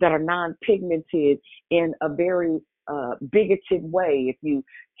people that are non-pigmented in a very bigoted way. If you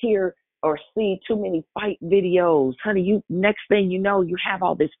hear or see too many fight videos, honey, you next thing you know, you have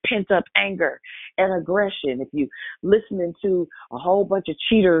all this pent up anger and aggression. If you listening to a whole bunch of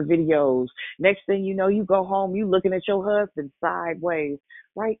cheater videos, next thing you know, you go home, you looking at your husband sideways,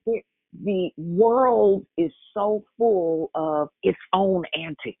 right there. The world is so full of its own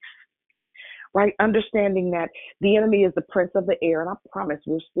antics, right? Understanding that the enemy is the prince of the air. And I promise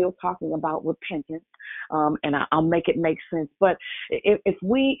we're still talking about repentance, and I'll make it make sense. But if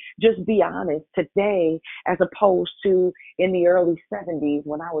we just be honest today, as opposed to in the early 70s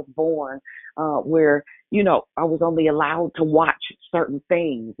when I was born, where, you know, I was only allowed to watch certain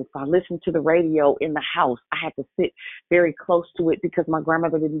things. If I listened to the radio in the house, I had to sit very close to it because my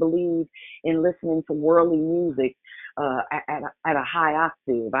grandmother didn't believe in listening to worldly music at a high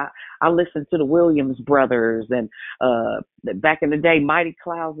octave. I listened to the Williams brothers and back in the day, Mighty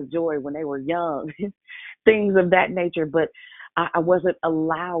Clouds of Joy when they were young, things of that nature. But I wasn't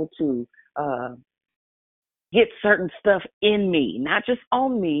allowed to get certain stuff in me, not just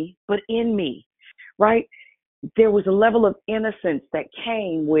on me, but in me, right? There was a level of innocence that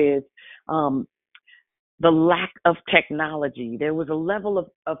came with the lack of technology. There was a level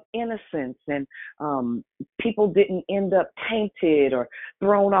of innocence, and people didn't end up tainted or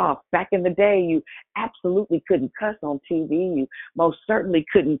thrown off. Back in the day, you absolutely couldn't cuss on TV. You most certainly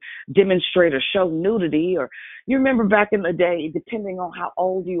couldn't demonstrate or show nudity. Or you remember back in the day, depending on how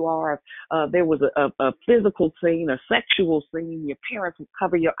old you are, there was a physical scene, a sexual scene. Your parents would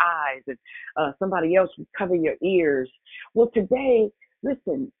cover your eyes, and somebody else would cover your ears. Well, today,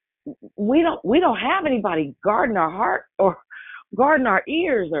 listen, we don't have anybody guarding our heart or guarding our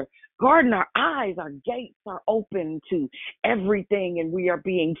ears or guarding our eyes. Our gates are open to everything, and we are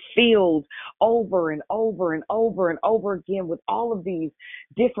being filled over and over and over and over again with all of these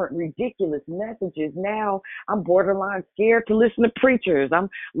different ridiculous messages. Now I'm borderline scared to listen to preachers. I'm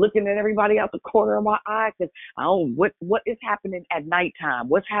looking at everybody out the corner of my eye because I don't know what is happening at nighttime.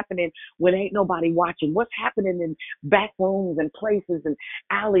 What's happening when ain't nobody watching? What's happening in back rooms and places and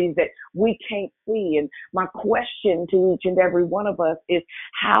alleys that we can't see? And my question to each and every one of us is,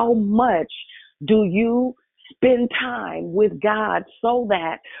 how much do you spend time with God so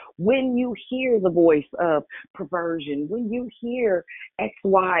that when you hear the voice of perversion, when you hear X,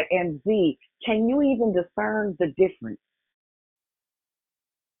 Y, and Z, can you even discern the difference?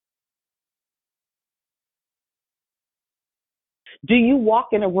 Do you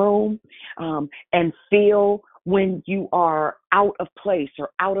walk in a room and feel when you are out of place or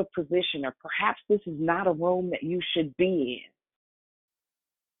out of position, or perhaps this is not a room that you should be in?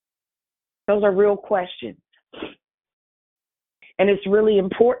 Those are real questions. And it's really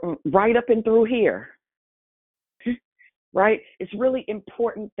important right up and through here, right? It's really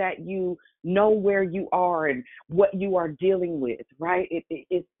important that you know where you are and what you are dealing with, right?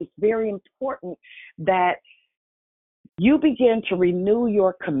 It's very important that you begin to renew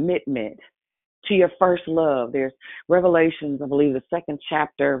your commitment to your first love. There's Revelations, I believe, the second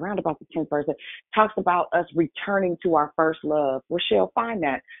chapter, around about the 10th verse, that talks about us returning to our first love. Rochelle, find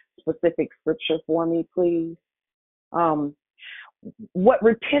that specific scripture for me, please. what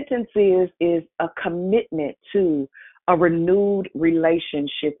repentance is a commitment to a renewed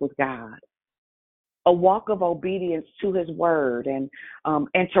relationship with God, a walk of obedience to His word, and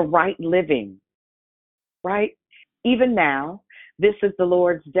to right living. Right? Even now, this is the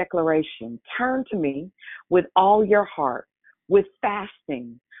Lord's declaration. Turn to me with all your heart, with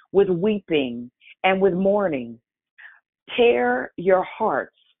fasting, with weeping, and with mourning. Tear your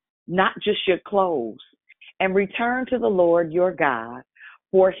hearts, not just your clothes, and return to the Lord your God,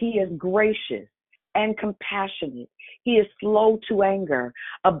 for He is gracious and compassionate. He is slow to anger,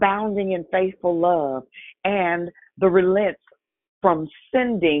 abounding in faithful love, and the relents from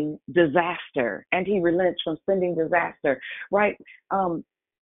sending disaster. And He relents from sending disaster, right?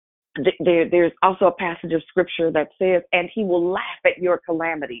 There's also a passage of scripture that says, and He will laugh at your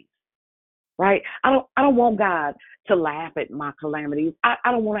calamities. Right? I don't want God to laugh at my calamities. I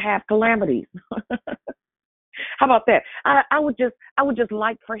don't want to have calamities. How about that? I would just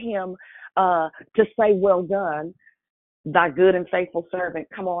like for Him to say, well done, thy good and faithful servant.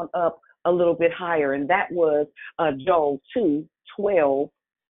 Come on up a little bit higher. And that was Joel 2:12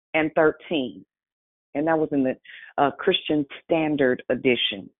 and 13. And that was in the Christian Standard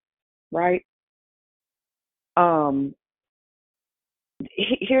Edition, right?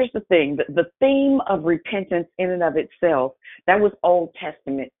 Here's the thing, the theme of repentance in and of itself, that was Old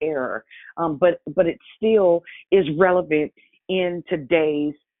Testament era, but it still is relevant in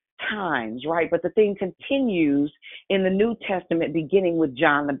today's times, right? But the thing continues in the New Testament, beginning with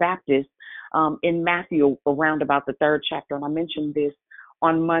John the Baptist in Matthew, around about the 3rd chapter, and I mentioned this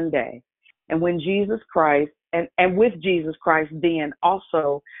on Monday. And when Jesus Christ, and with Jesus Christ, then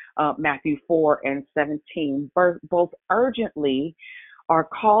also Matthew 4:17, both urgently are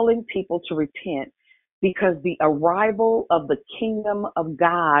calling people to repent, because the arrival of the kingdom of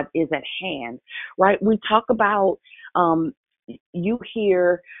God is at hand, right? We talk about, you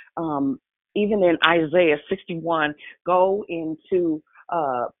hear, even in Isaiah 61, go into,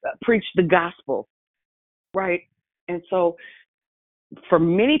 preach the gospel, right? And so for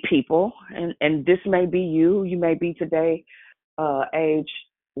many people, and this may be you may be today, age,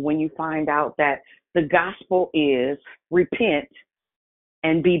 when you find out that the gospel is repent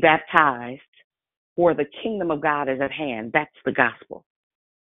and be baptized, for the kingdom of God is at hand. That's the gospel,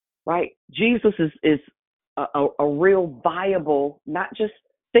 right? Jesus is a real viable, not just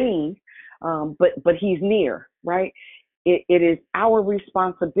thing, but He's near, right? It is our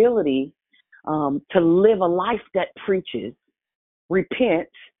responsibility to live a life that preaches, repent,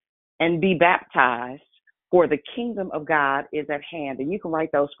 and be baptized, for the kingdom of God is at hand. And you can write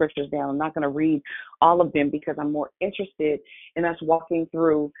those scriptures down. I'm not going to read all of them, because I'm more interested in us walking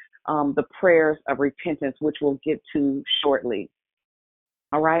through the prayers of repentance, which we'll get to shortly.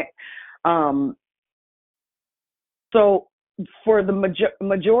 All right. So for the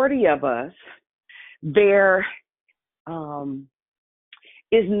majority of us, there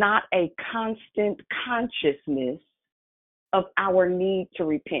is not a constant consciousness of our need to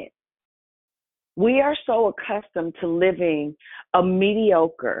repent. We are so accustomed to living a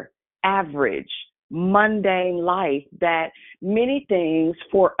mediocre, average, mundane life that many things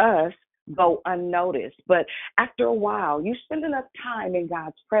for us go unnoticed. But after a while, you spend enough time in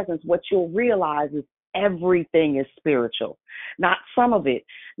God's presence, what you'll realize is everything is spiritual. Not some of it,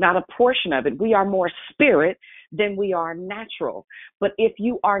 not a portion of it. We are more spirit than we are natural. But if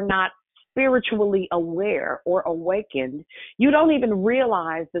you are not spiritually aware or awakened, you don't even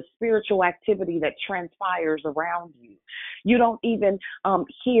realize the spiritual activity that transpires around you. You don't even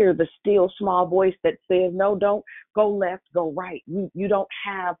hear the still small voice that says, no, don't go left, go right. You don't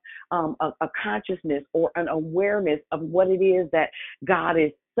have a consciousness or an awareness of what it is that God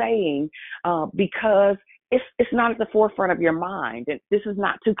is saying, because it's not at the forefront of your mind. And this is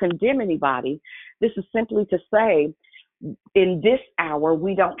not to condemn anybody. This is simply to say, in this hour,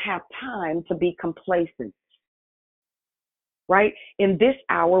 we don't have time to be complacent, right? In this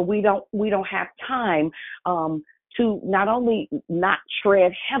hour, we don't have time to not only not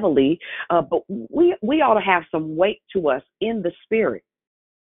tread heavily, but we ought to have some weight to us in the spirit,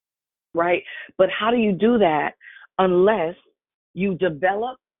 right? But how do you do that unless you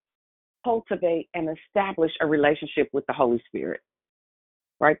develop, cultivate, and establish a relationship with the Holy Spirit?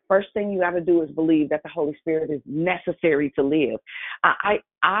 Right. First thing you got to do is believe that the Holy Spirit is necessary to live.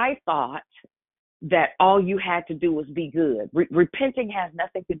 I thought that all you had to do was be good. Repenting has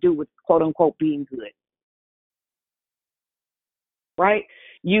nothing to do with quote unquote being good. Right.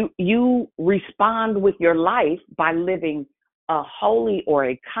 You respond with your life by living a holy or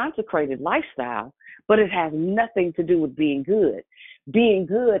a consecrated lifestyle, but it has nothing to do with being good. Being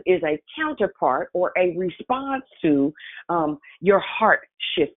good is a counterpart or a response to your heart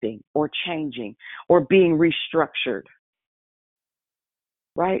shifting or changing or being restructured,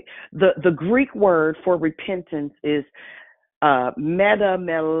 right? The Greek word for repentance is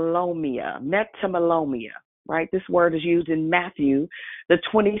metamelomia, right? This word is used in Matthew, the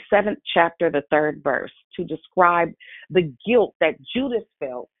 27th chapter, the 3rd verse, to describe the guilt that Judas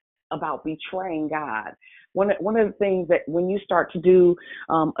felt about betraying God. One of the things that when you start to do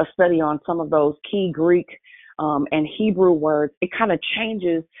a study on some of those key Greek and Hebrew words, it kind of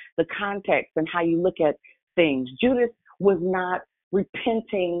changes the context and how you look at things. Judas was not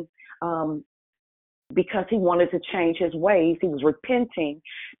repenting because he wanted to change his ways. He was repenting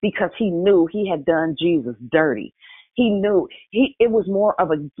because he knew he had done Jesus dirty. He knew it was more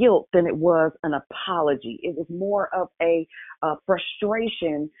of a guilt than it was an apology. It was more of a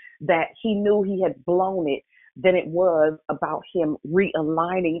frustration that he knew he had blown it than it was about him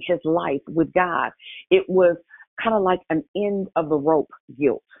realigning his life with God. It was kind of like an end of the rope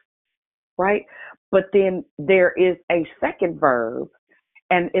guilt, right? But then there is a second verb,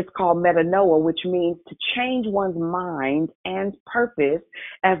 and it's called metanoia, which means to change one's mind and purpose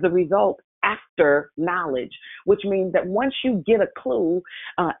as the result after knowledge, which means that once you get a clue,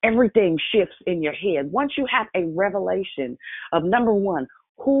 everything shifts in your head. Once you have a revelation of, number one,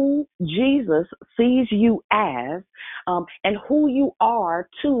 who Jesus sees you as, and who you are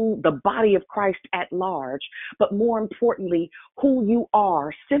to the body of Christ at large, but more importantly, who you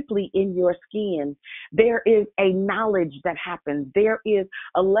are simply in your skin. There is a knowledge that happens. There is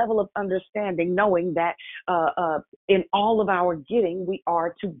a level of understanding, knowing that in all of our getting, we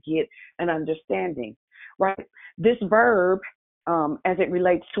are to get an understanding, right? This verb, as it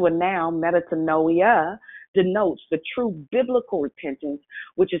relates to a noun, metanoia, denotes the true biblical repentance,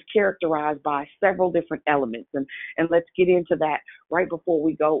 which is characterized by several different elements. And let's get into that right before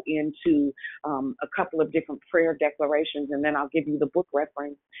we go into a couple of different prayer declarations, and then I'll give you the book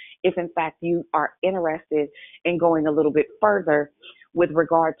reference if, in fact, you are interested in going a little bit further with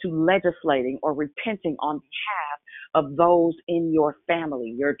regard to legislating or repenting on behalf of those in your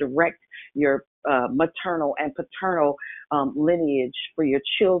family, your maternal and paternal lineage, for your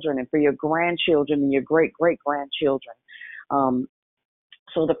children and for your grandchildren and your great-great-grandchildren.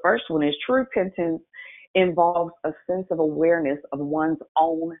 So the first one is true repentance involves a sense of awareness of one's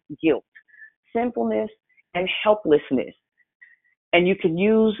own guilt, sinfulness, and helplessness. And you can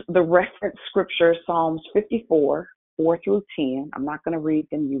use the reference scripture, Psalms 54, 4 through 10. I'm not going to read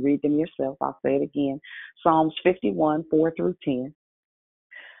them. You read them yourself. I'll say it again. Psalms 51, 4 through 10.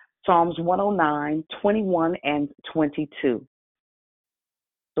 Psalms 109, 21 and 22.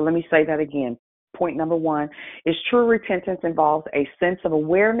 So let me say that again. Point number one is true repentance involves a sense of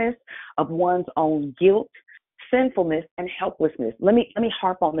awareness of one's own guilt, sinfulness, and helplessness. Let me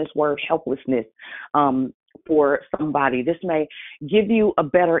harp on this word helplessness for somebody. This may give you a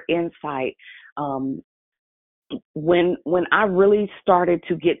better insight. When I really started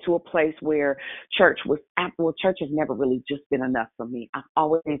to get to a place where church has never really just been enough for me. I've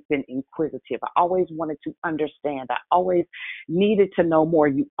always been inquisitive. I always wanted to understand. I always needed to know more.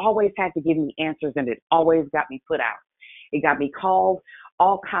 You always had to give me answers, and it always got me put out. It got me called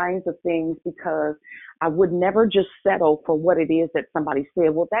all kinds of things because I would never just settle for what it is that somebody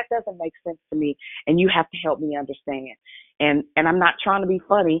said. Well, that doesn't make sense to me, and you have to help me understand. And I'm not trying to be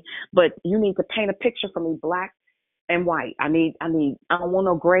funny, but you need to paint a picture for me, black and white. I don't want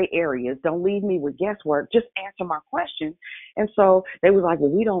no gray areas. Don't leave me with guesswork. Just answer my question. And so they was like,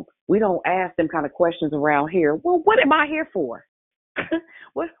 well, we don't ask them kind of questions around here. Well, what am I here for?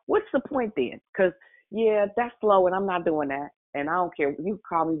 What's the point then? Because yeah, that's slow, and I'm not doing that. And I don't care. You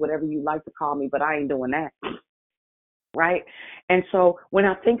call me whatever you like to call me, but I ain't doing that. Right? And so when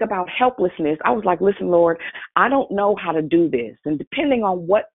I think about helplessness, I was like, listen, Lord, I don't know how to do this. And depending on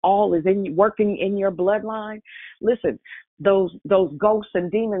what all is working in your bloodline, listen, those ghosts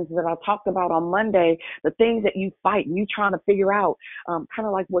and demons that I talked about on Monday, the things that you fight and you trying to figure out, kind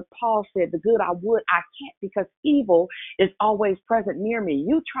of like what Paul said, the good I can't because evil is always present near me.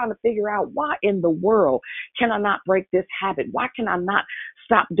 You trying to figure out why in the world can I not break this habit? Why can I not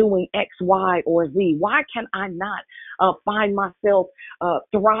stop doing X, Y, or Z? Why can I not find myself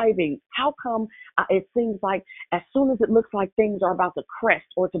thriving? How come it seems like as soon as it looks like things are about to crest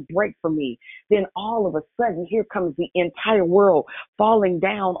or to break for me, then all of a sudden here comes the entire world falling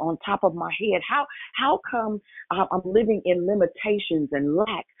down on top of my head? How come I'm living in limitations and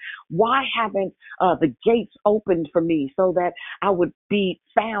lack? Why haven't the gates opened for me so that I would be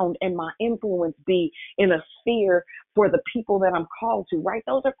found and my influence be in a sphere for the people that I'm called to, right?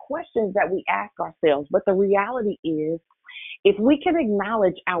 Those are questions that we ask ourselves. But the reality is If we can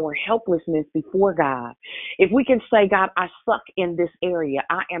acknowledge our helplessness before God, if we can say, God, I suck in this area,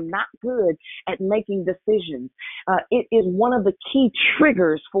 I am not good at making decisions, it is one of the key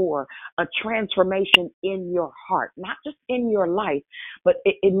triggers for a transformation in your heart, not just in your life, but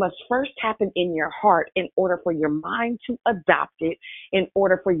it must first happen in your heart in order for your mind to adopt it, in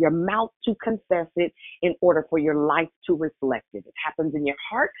order for your mouth to confess it, in order for your life to reflect it. It happens in your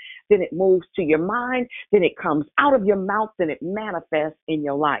heart, then it moves to your mind, then it comes out of your mouth, then it manifests in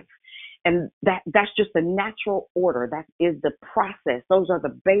your life. And that's just a natural order. That is the process. Those are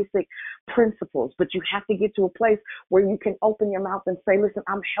the basic principles. But you have to get to a place where you can open your mouth and say, listen,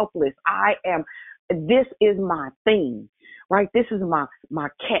 I'm helpless. This is my thing, right? This is my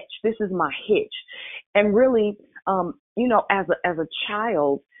catch. This is my hitch. And really, as a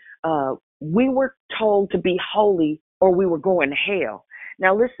child, we were told to be holy or we were going to hell.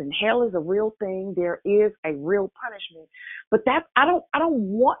 Now listen, hell is a real thing. There is a real punishment, but I don't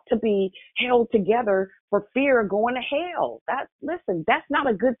want to be held together for fear of going to hell. That's not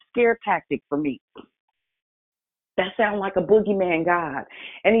a good scare tactic for me. That sounds like a boogeyman God,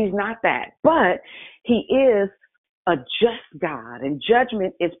 and he's not that, but he is a just God, and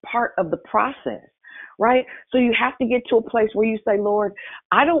judgment is part of the process. Right? So you have to get to a place where you say, Lord,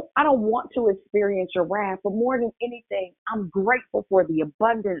 I don't want to experience your wrath, but more than anything, I'm grateful for the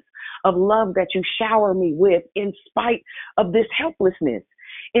abundance of love that you shower me with in spite of this helplessness,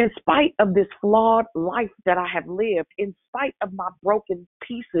 in spite of this flawed life that I have lived, in spite of my broken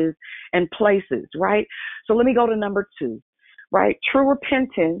pieces and places, right? So let me go to number 2, right? True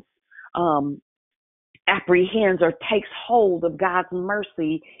repentance, apprehends or takes hold of God's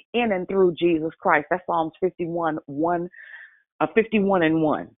mercy in and through Jesus Christ. That's Psalms 51 and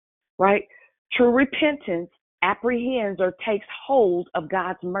 1, right? True repentance apprehends or takes hold of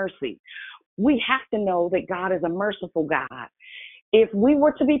God's mercy. We have to know that God is a merciful God. If we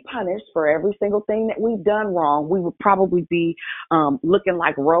were to be punished for every single thing that we've done wrong, we would probably be looking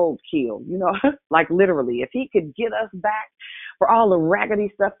like roadkill, like literally. If he could get us back for all the raggedy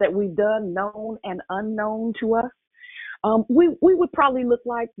stuff that we've done, known and unknown to us, we would probably look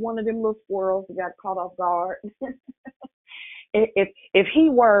like one of them little squirrels that got caught off guard. If he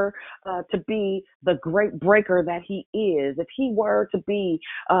were to be the great breaker that he is, if he were to be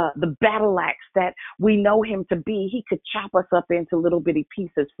the battle axe that we know him to be, he could chop us up into little bitty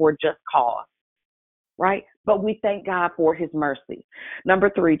pieces for just cause, right? But we thank God for his mercy. Number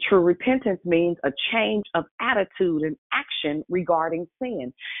 3, true repentance means a change of attitude and action regarding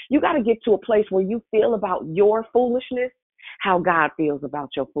sin. You got to get to a place where you feel about your foolishness how God feels about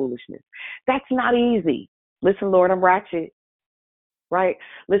your foolishness. That's not easy. Listen, Lord, I'm ratchet. Right?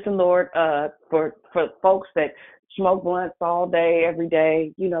 Listen, Lord, for folks that smoke blunts all day, every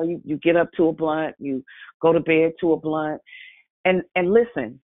day, you get up to a blunt, you go to bed to a blunt, and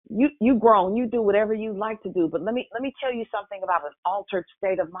listen, you grown, you do whatever you like to do, but let me tell you something about an altered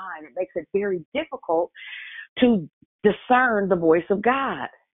state of mind. It makes it very difficult to discern the voice of God.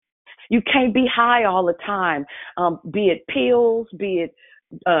 You can't be high all the time, be it pills, be it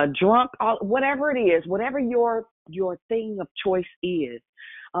drunk, whatever it is, whatever your thing of choice is,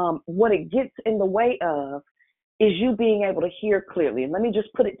 what it gets in the way of is you being able to hear clearly. And let me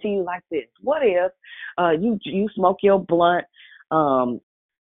just put it to you like this. What if you smoke your blunt,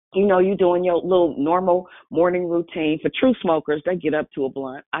 you doing your little normal morning routine. For true smokers, they get up to a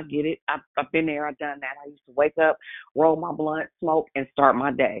blunt. I get it. I've been there. I've done that. I used to wake up, roll my blunt, smoke, and start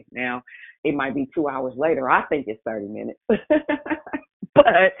my day. Now, it might be 2 hours later. I think it's 30 minutes. But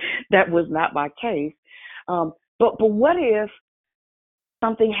that was not my case. But what if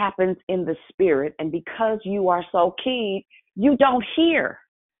something happens in the spirit, and because you are so keyed, you don't hear,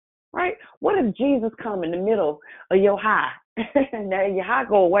 right? What if Jesus come in the middle of your high? Now your high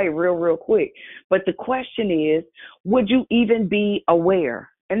go away real quick. But the question is, would you even be aware?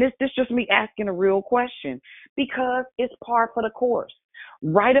 And this just me asking a real question, because it's par for the course.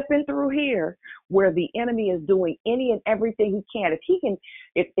 Right up and through here, where the enemy is doing any and everything he can.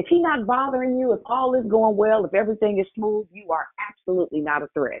 If he's not bothering you, if all is going well, if everything is smooth, you are absolutely not a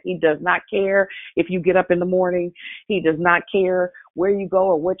threat. He does not care if you get up in the morning. He does not care where you go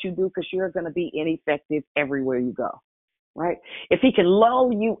or what you do, because you're going to be ineffective everywhere you go. Right? If he can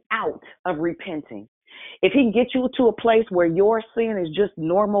lull you out of repenting, if he can get you to a place where your sin is just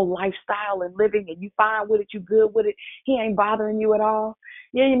normal lifestyle and living, and you fine with it, you good with it, he ain't bothering you at all.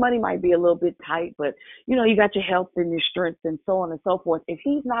 Yeah, your money might be a little bit tight, but you got your health and your strength and so on and so forth. If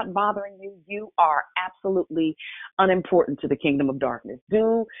he's not bothering you, you are absolutely unimportant to the kingdom of darkness.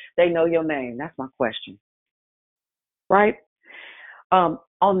 Do they know your name? That's my question. Right? On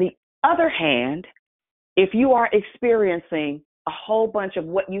the other hand, If you are experiencing a whole bunch of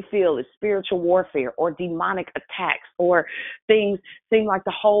what you feel is spiritual warfare or demonic attacks, or things seem like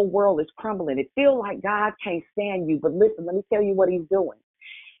the whole world is crumbling, it feels like God can't stand you. But listen, let me tell you what he's doing.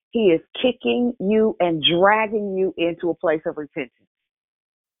 He is kicking you and dragging you into a place of repentance.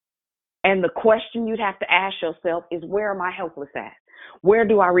 And the question you'd have to ask yourself is, where am I helpless at? Where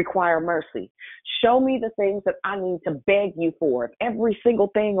do I require mercy? Show me the things that I need to beg you for. If every single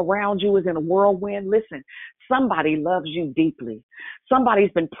thing around you is in a whirlwind, listen, somebody loves you deeply.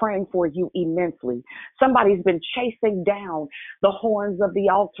 Somebody's been praying for you immensely. Somebody's been chasing down the horns of the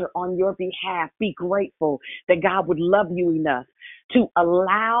altar on your behalf. Be grateful that God would love you enough to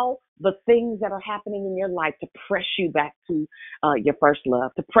allow the things that are happening in your life to press you back to your first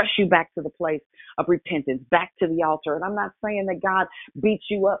love, to press you back to the place of repentance, back to the altar. And I'm not saying that God beats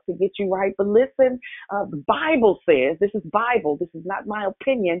you up to get you right, but listen, the Bible says, this is Bible, this is not my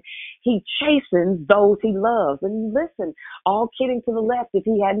opinion, he chastens those he loves. And listen, all kidding to the left, if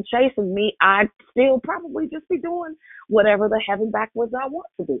he hadn't chastened me, I'd still probably just be doing whatever the heaven backwards I want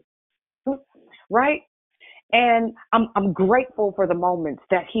to do, right? And I'm grateful for the moments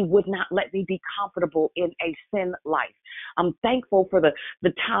that he would not let me be comfortable in a sin life. I'm thankful for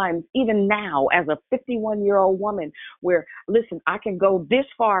the times, even now, as a 51-year-old woman, where, listen, I can go this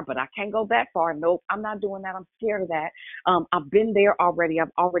far, but I can't go that far. Nope, I'm not doing that. I'm scared of that. I've been there already.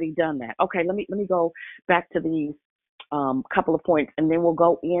 I've already done that. Okay, let me go back to these couple of points, and then we'll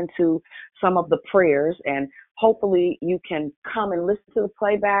go into some of the prayers, and hopefully you can come and listen to the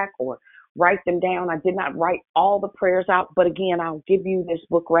playback or write them down. I did not write all the prayers out, but again, I'll give you this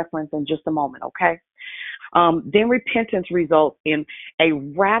book reference in just a moment, okay? Then repentance results in a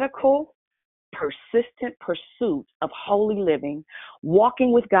radical, persistent pursuit of holy living,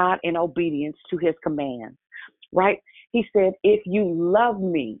 walking with God in obedience to his commands, right? He said, if you love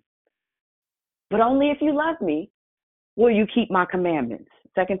me, but only if you love me, will you keep my commandments?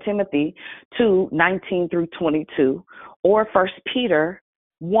 2 Timothy 2:19 through 22, or 1 Peter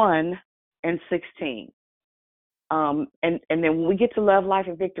 1:16. And then when we get to Love, Life,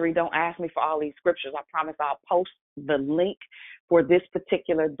 and Victory, don't ask me for all these scriptures. I promise I'll post the link for this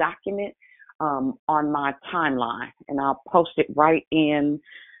particular document on my timeline, and I'll post it right in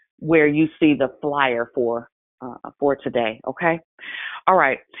where you see the flyer for today. Okay. All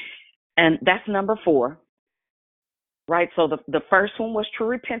right. And that's number 4. Right. So the first one was true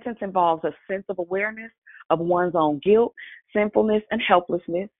repentance involves a sense of awareness of one's own guilt, sinfulness, and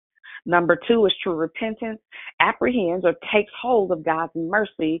helplessness. Number 2 is true repentance apprehends or takes hold of God's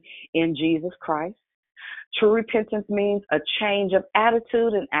mercy in Jesus Christ. True repentance means a change of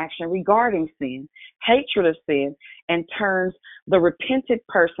attitude and action regarding sin, hatred of sin, and turns the repentant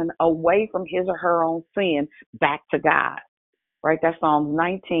person away from his or her own sin back to God. Right? That's Psalms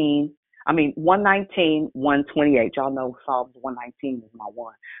 119, 128. Y'all know Psalms 119 is my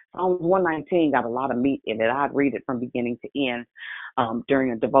one. Psalms 119 got a lot of meat in it. I'd read it from beginning to end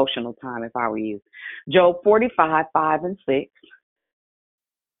during a devotional time if I were you. Job 45, 5 and 6.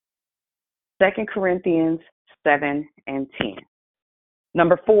 2 Corinthians 7 and 10.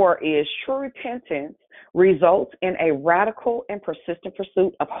 Number 4 is true repentance results in a radical and persistent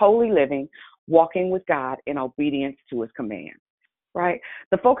pursuit of holy living, walking with God in obedience to his command. Right?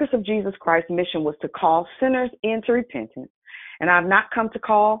 The focus of Jesus Christ's mission was to call sinners into repentance. And I've not come to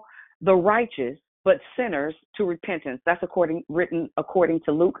call the righteous, but sinners to repentance. That's written according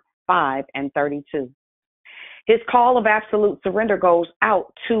to Luke 5 and 32. His call of absolute surrender goes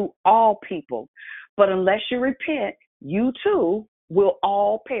out to all people. But unless you repent, you too will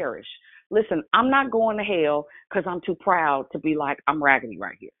all perish. Listen, I'm not going to hell because I'm too proud to be like, I'm raggedy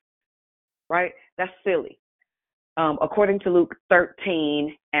right here. Right? That's silly. According to Luke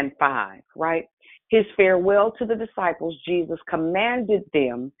 13 and 5, right? His farewell to the disciples, Jesus commanded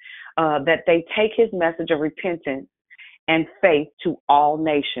them that they take his message of repentance and faith to all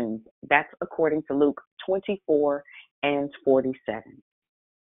nations. That's according to Luke 24 and 47,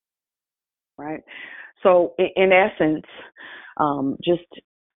 right? So in essence, just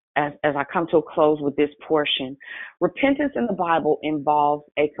as I come to a close with this portion, repentance in the Bible involves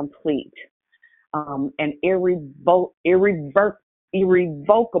a complete an irreversible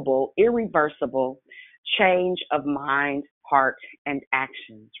change of mind, heart, and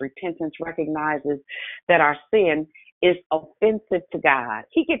actions. Repentance recognizes that our sin is offensive to God.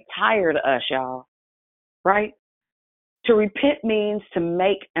 He gets tired of us, y'all, right? To repent means to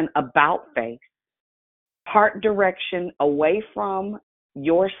make an about face, heart direction away from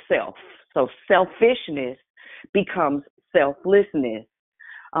yourself. So selfishness becomes selflessness.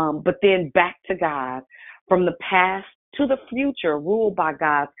 But then back to God, from the past to the future, ruled by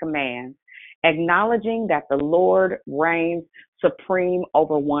God's command, acknowledging that the Lord reigns supreme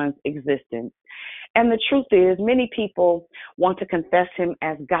over one's existence. And the truth is, many people want to confess him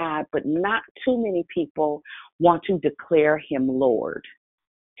as God, but not too many people want to declare him Lord.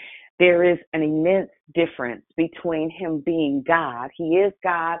 There is an immense difference between him being God. He is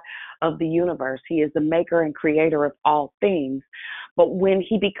God of the universe. He is the maker and creator of all things. But when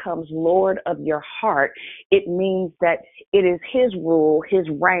he becomes Lord of your heart, it means that it is his rule, his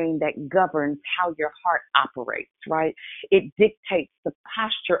reign that governs how your heart operates, right? It dictates the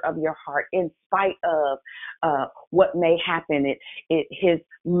posture of your heart in spite of what may happen. His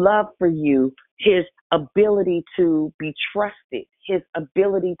love for you, his ability to be trusted, his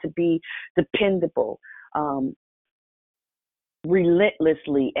ability to be dependable,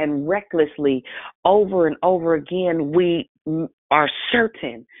 relentlessly and recklessly over and over again, we are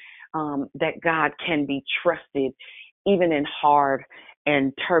certain that God can be trusted even in hard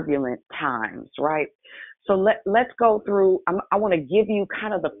and turbulent times, right? So let's go through. I want to give you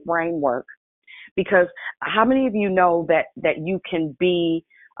kind of the framework, because how many of you know that you can be,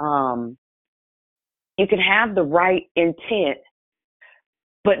 you can have the right intent,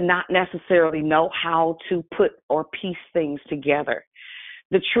 but not necessarily know how to put or piece things together.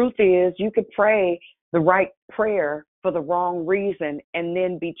 The truth is, you could pray the right prayer for the wrong reason and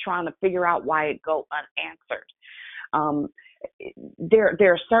then be trying to figure out why it go unanswered.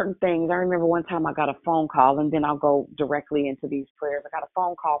 There are certain things. I remember one time I got a phone call, and then I'll go directly into these prayers. I got a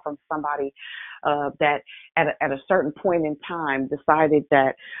phone call from somebody that at a certain point in time decided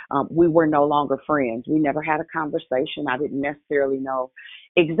that we were no longer friends. We never had a conversation. I didn't necessarily know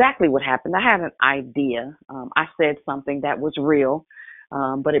exactly what happened. I had an idea. I said something that was real,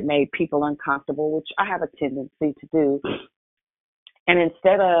 but it made people uncomfortable, which I have a tendency to do. And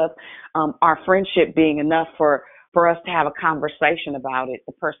instead of our friendship being enough for us to have a conversation about it,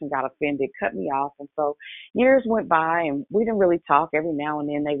 the person got offended, cut me off. And so years went by and we didn't really talk. Every now and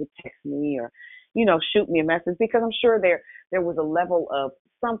then they would text me or, shoot me a message, because I'm sure there was a level of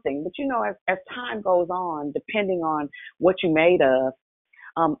something. But, as time goes on, depending on what you made of,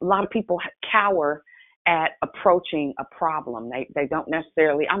 a lot of people cower at approaching a problem. They don't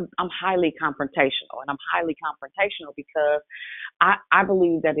necessarily, I'm highly confrontational, and I'm highly confrontational because I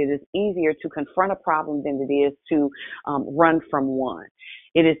believe that it is easier to confront a problem than it is to run from one.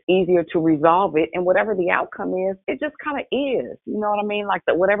 It is easier to resolve it, and whatever the outcome is, it just kind of is. You know what I mean? Like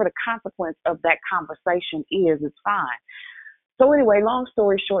whatever the consequence of that conversation is, it's fine. So anyway, long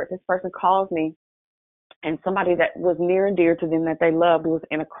story short, this person calls me, and somebody that was near and dear to them that they loved was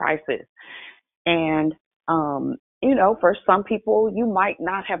in a crisis. And, for some people, you might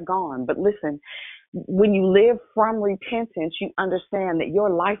not have gone. But listen, when you live from repentance, you understand that your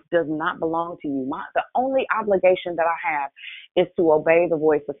life does not belong to you. The only obligation that I have is to obey the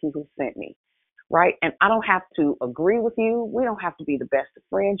voice of he who sent me, right? And I don't have to agree with you. We don't have to be the best of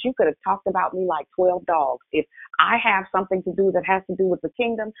friends. You could have talked about me like 12 dogs. If I have something to do that has to do with the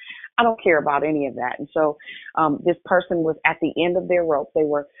kingdom, I don't care about any of that. And so this person was at the end of their rope. They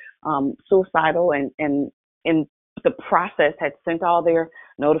were suicidal, and in the process had sent all their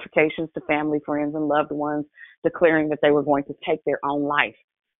notifications to family, friends, and loved ones declaring that they were going to take their own life.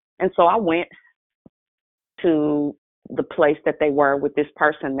 And so I went to the place that they were with this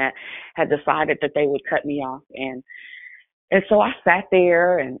person that had decided that they would cut me off. And so I sat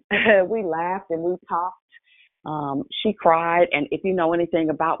there and we laughed and we talked. She cried. And if you know anything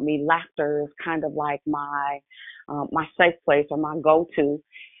about me, laughter is kind of like my safe place or my go-to.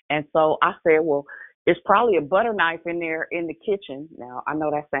 And so I said, well, there's probably a butter knife in there in the kitchen. Now, I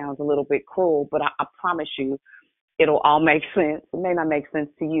know that sounds a little bit cruel, but I promise you it'll all make sense. It may not make sense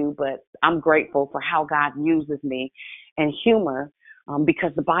to you, but I'm grateful for how God uses me and humor,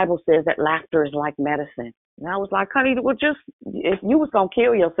 because the Bible says that laughter is like medicine. And I was like, honey, well, just if you was going to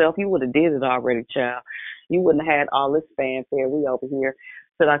kill yourself, you would have did it already, child. You wouldn't have had all this fanfare. We over here.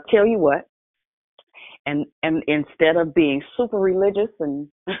 So I tell you what, and instead of being super religious and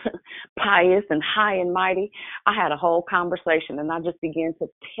pious and high and mighty, I had a whole conversation, and I just began to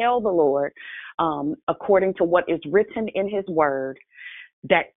tell the Lord, according to what is written in his word,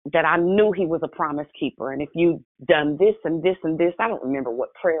 that I knew he was a promise keeper. And if you'd done this and this and this, I don't remember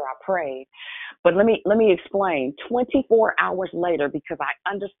what prayer I prayed, but let me explain. 24 hours later, because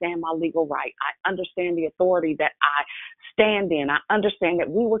I understand my legal right, I understand the authority that I stand in, I understand that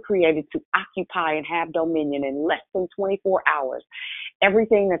we were created to occupy and have dominion. In less than 24 hours,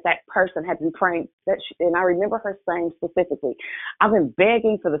 everything that person had been praying, and I remember her saying specifically, I've been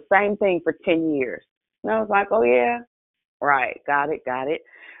begging for the same thing for 10 years. And I was like, oh yeah, right, got it.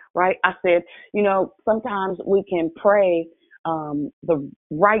 Right. I said, sometimes we can pray the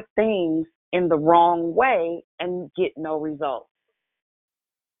right things in the wrong way and get no results.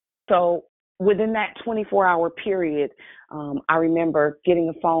 So within that 24-hour period, I remember getting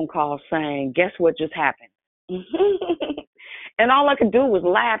a phone call saying, guess what just happened? And all I could do was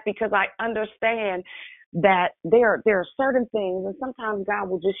laugh because I understand that there are certain things, and sometimes God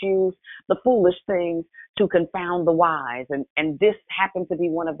will just use the foolish things to confound the wise. And this happened to be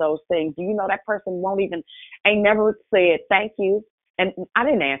one of those things. Do you know that person ain't never said thank you? And I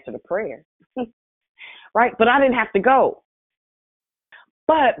didn't answer the prayer, right? But I didn't have to go.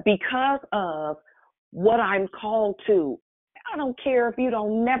 But because of what I'm called to, I don't care if you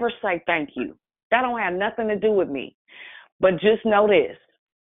don't never say thank you. That don't have nothing to do with me. But just know this.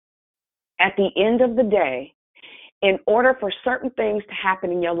 At the end of the day, in order for certain things to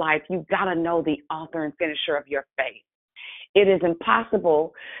happen in your life, you've got to know the author and finisher of your faith. It is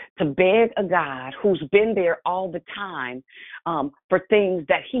impossible to beg a God who's been there all the time for things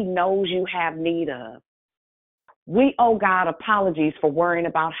that he knows you have need of. We owe God apologies for worrying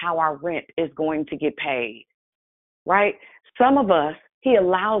about how our rent is going to get paid, right? Some of us, he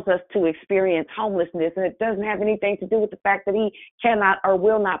allows us to experience homelessness, and it doesn't have anything to do with the fact that he cannot or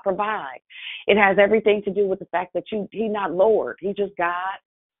will not provide. It has everything to do with the fact that he not Lord. He just God.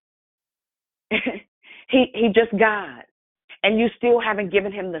 he just God. And you still haven't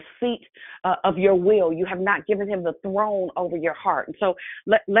given him the seat of your will. You have not given him the throne over your heart. And so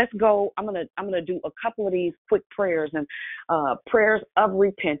let's go. I'm gonna do a couple of these quick prayers and prayers of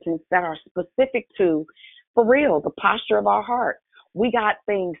repentance that are specific to, for real, the posture of our heart. We got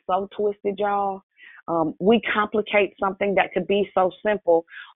things so twisted, y'all. We complicate something that could be so simple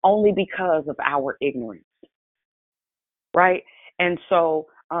only because of our ignorance, right? And so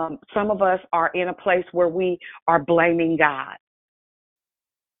some of us are in a place where we are blaming God,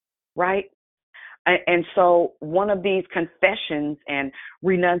 right? And so one of these confessions and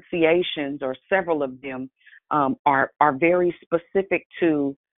renunciations, or several of them, are very specific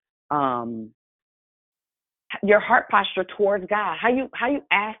to your heart posture towards God. How you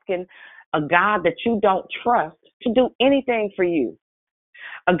asking a God that you don't trust to do anything for you,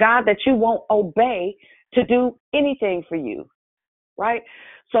 a God that you won't obey to do anything for you, right?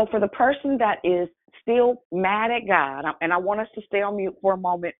 So for the person that is still mad at God, and I want us to stay on mute for a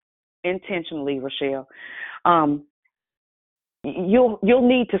moment intentionally, Rochelle, you'll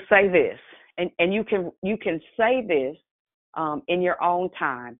need to say this, and you can say this in your own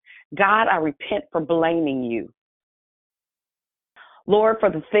time. God, I repent for blaming you. Lord, for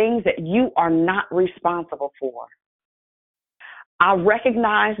the things that you are not responsible for. I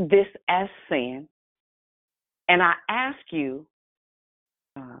recognize this as sin, and I ask you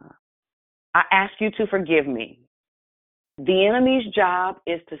to forgive me. The enemy's job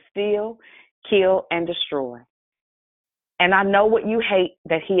is to steal, kill, and destroy. And I know what you hate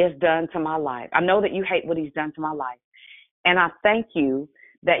that he has done to my life. I know that you hate what he's done to my life. And I thank you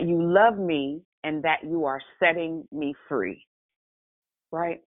that you love me and that you are setting me free.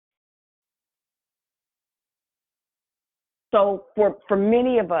 Right? So for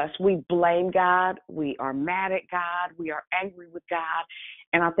many of us, we blame God. We are mad at God. We are angry with God.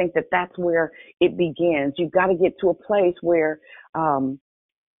 And I think that that's where it begins. You've got to get to a place where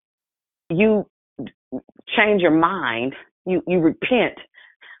you change your mind. You repent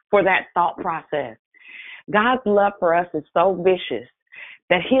for that thought process. God's love for us is so vicious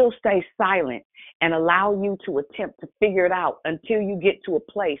that he'll stay silent and allow you to attempt to figure it out until you get to a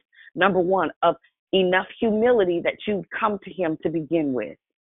place, number one, of enough humility that you come to him to begin with.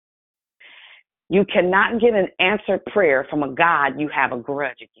 You cannot get an answered prayer from a God you have a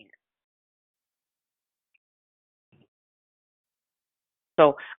grudge against.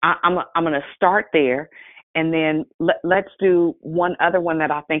 So I'm going to start there, and then let's do one other one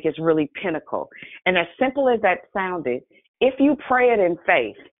that I think is really pinnacle. And as simple as that sounded, if you pray it in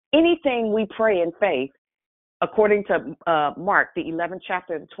faith, anything we pray in faith, according to Mark, the 11th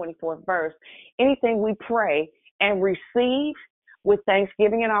chapter, the 24th verse, anything we pray and receive with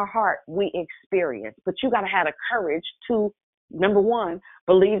thanksgiving in our heart, we experience. But you got to have the courage to, number one,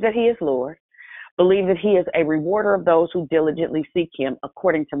 believe that he is Lord. Believe that he is a rewarder of those who diligently seek him,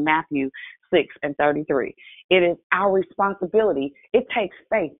 according to Matthew 6:33. It is our responsibility. It takes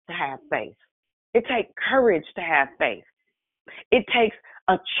faith to have faith. It takes courage to have faith. It takes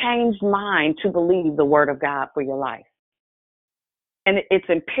a changed mind to believe the word of God for your life. And it's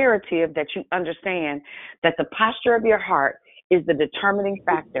imperative that you understand that the posture of your heart is the determining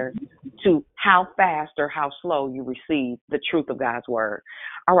factor to how fast or how slow you receive the truth of God's word.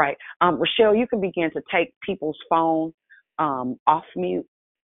 All right. Rochelle, you can begin to take people's phone off mute.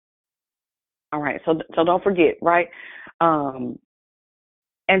 All right. So don't forget, right? And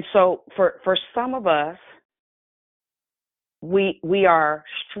And so for some of us, we are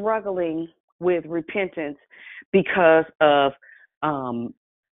struggling with repentance because of some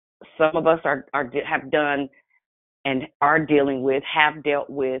of us have done and have dealt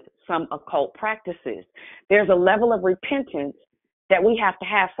with some occult practices. There's a level of repentance that we have to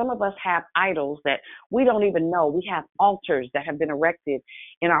have. Some of us have idols that we don't even know. We have altars that have been erected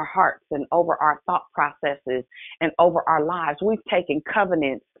in our hearts and over our thought processes and over our lives. We've taken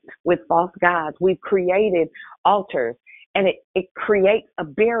covenants with false gods. We've created altars, and it creates a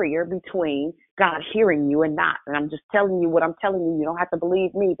barrier between God hearing you and not. And I'm just telling you what I'm telling you. You don't have to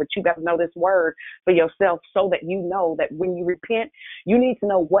believe me, but you got to know this word for yourself so that you know that when you repent, you need to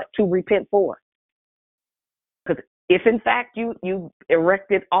know what to repent for. Because if in fact you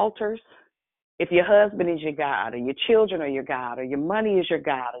erected altars, if your husband is your God, or your children are your God, or your money is your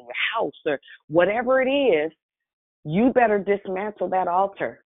God, or your house, or whatever it is, you better dismantle that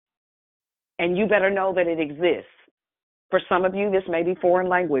altar. And you better know that it exists. For some of you, this may be foreign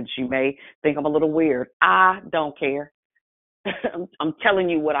language. You may think I'm a little weird. I don't care. I'm telling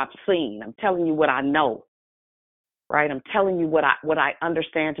you what I've seen. I'm telling you what I know. Right? I'm telling you what I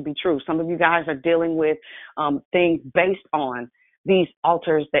understand to be true. Some of you guys are dealing with things based on these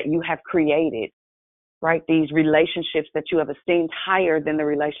altars that you have created, right? These relationships that you have esteemed higher than the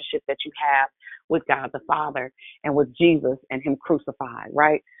relationship that you have with God the Father and with Jesus and Him crucified,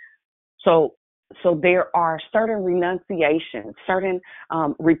 right? So there are certain renunciations, certain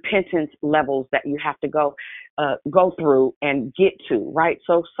repentance levels that you have to go through and get to, right?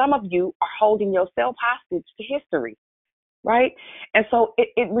 So some of you are holding yourself hostage to history, right? And so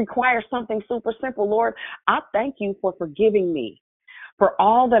it requires something super simple. Lord, I thank you for forgiving me for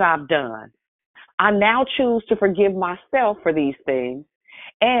all that I've done. I now choose to forgive myself for these things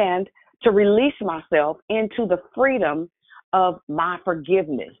and to release myself into the freedom of my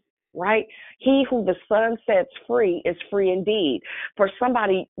forgiveness, right? He who the Son sets free is free indeed. For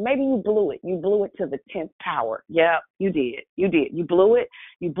somebody, maybe you blew it. You blew it to the 10th power. Yeah, you did. You did. You blew it.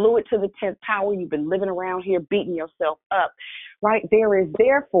 You blew it to the 10th power. You've been living around here beating yourself up, right? There is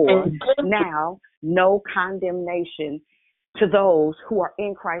therefore now no condemnation to those who are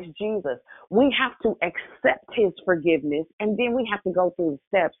in Christ Jesus. We have to accept His forgiveness, and then we have to go through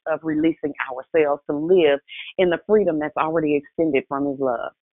the steps of releasing ourselves to live in the freedom that's already extended from His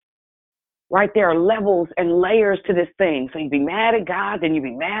love. Right? There are levels and layers to this thing. So you be mad at God, then you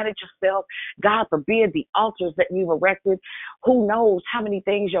be mad at yourself. God forbid the altars that you've erected. Who knows how many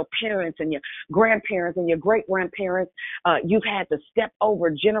things your parents and your grandparents and your great-grandparents, you've had to step over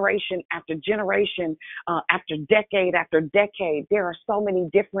generation after generation, after decade after decade. There are so many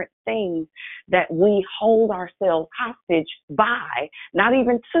different things that we hold ourselves hostage by, not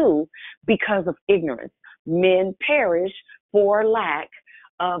even to, because of ignorance. Men perish for lack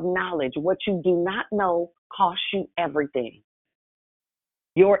of knowledge. What you do not know costs you everything.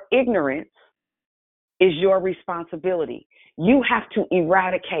 Your ignorance is your responsibility. You have to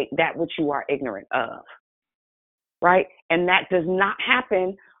eradicate that which you are ignorant of, right? And that does not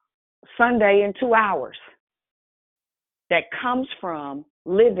happen Sunday in 2 hours. That comes from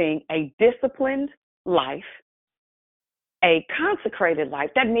living a disciplined life, a consecrated life.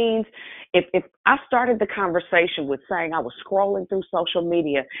 That means if I started the conversation with saying I was scrolling through social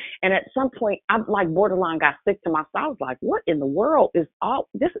media, and at some point I'm like borderline got sick to myself. I was like, what in the world is all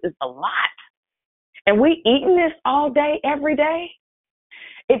this? Is a lot. And we eating this all day, every day.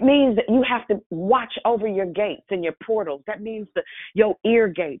 It means that you have to watch over your gates and your portals. That means your ear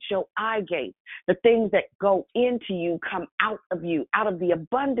gates, your eye gates, the things that go into you come out of you. Out of the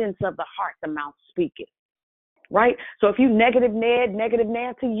abundance of the heart, the mouth speaketh. Right? So if you negative Ned, negative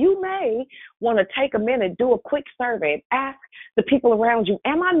Nancy, you may want to take a minute, do a quick survey, and ask the people around you,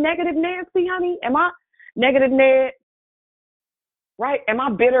 am I negative Nancy, honey? Am I negative Ned? Right? Am I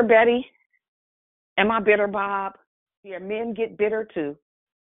bitter Betty? Am I bitter Bob? Yeah, men get bitter too.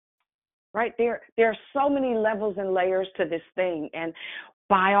 Right? There are so many levels and layers to this thing. And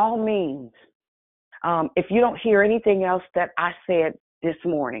by all means, if you don't hear anything else that I said this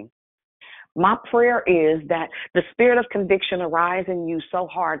morning, my prayer is that the spirit of conviction arise in you so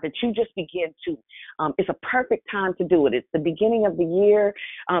hard that you just begin to, it's a perfect time to do it. It's the beginning of the year.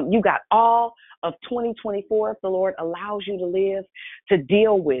 You got all of 2024, if the Lord allows you to live, to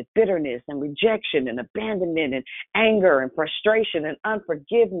deal with bitterness and rejection and abandonment and anger and frustration and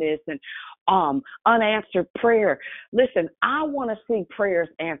unforgiveness and unanswered prayer. Listen, I want to see prayers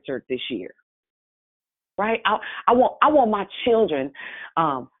answered this year. Right? I want my children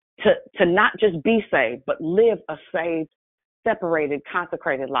to not just be saved, but live a saved, separated,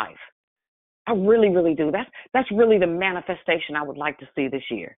 consecrated life. I really, really do. That's really the manifestation I would like to see this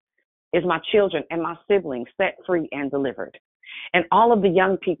year, is my children and my siblings set free and delivered. And all of the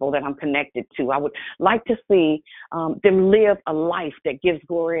young people that I'm connected to, I would like to see them live a life that gives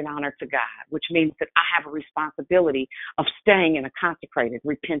glory and honor to God, which means that I have a responsibility of staying in a consecrated,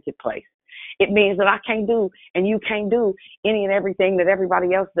 repentant place. It means that I can't do and you can't do any and everything that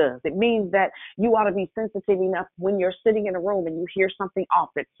everybody else does. It means that you ought to be sensitive enough when you're sitting in a room and you hear something off,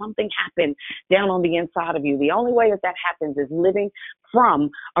 that something happened down on the inside of you. The only way that that happens is living from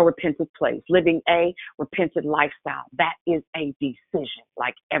a repentant place, living a repentant lifestyle. That is a decision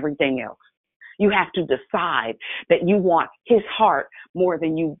like everything else. You have to decide that you want his heart more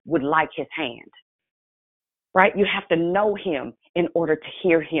than you would like his hand. Right? You have to know him in order to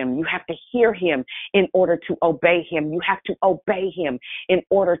hear him. You have to hear him in order to obey him. You have to obey him in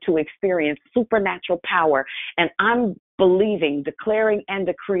order to experience supernatural power. And I'm believing, declaring, and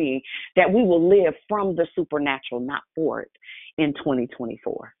decreeing that we will live from the supernatural, not for it, in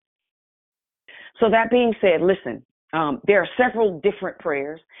 2024. So that being said, listen, there are several different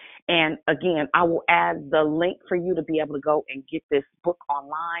prayers. And again, I will add the link for you to be able to go and get this book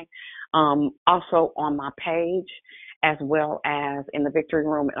online, also on my page, as well as in the Victory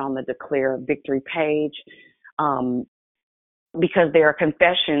Room and on the Declare Victory page, because there are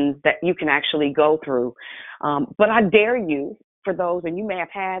confessions that you can actually go through. But I dare you, for those, and you may have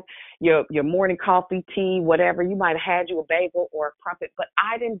had your morning coffee, tea, whatever, you might have had you a bagel or a crumpet, but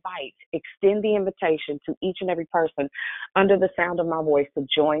I'd extend the invitation to each and every person under the sound of my voice to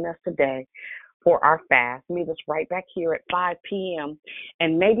join us today for our fast. Meet us right back here at 5 p.m.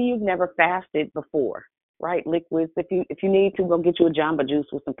 And maybe you've never fasted before, right? Liquids. If you need to, go get you a Jamba Juice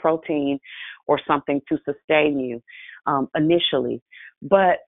with some protein or something to sustain you initially.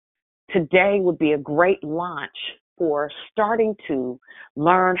 But today would be a great launch for starting to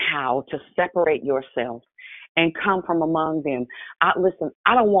learn how to separate yourself and come from among them. Listen,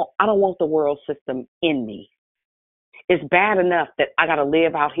 I don't want the world system in me. It's bad enough that I got to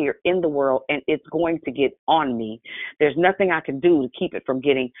live out here in the world and it's going to get on me. There's nothing I can do to keep it from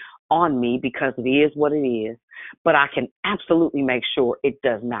getting on me because it is what it is. But I can absolutely make sure it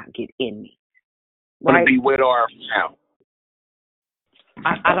does not get in me. Right? Be with our now.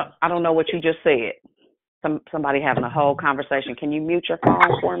 I don't know what you just said. Somebody having a whole conversation. Can you mute your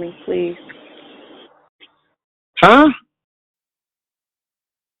phone for me, please? Huh?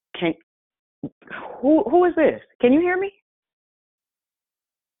 Who is this? Can you hear me?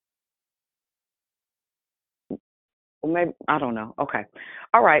 Well, maybe I don't know. Okay.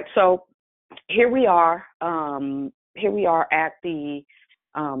 All right. So here we are. Here we are at the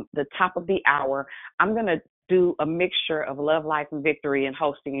top of the hour. I'm gonna do a mixture of love, life, and victory and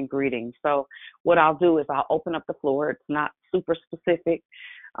hosting and greetings. So what I'll do is I'll open up the floor. It's not super specific.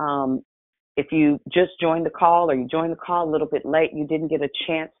 If you just joined the call or you joined the call a little bit late, you didn't get a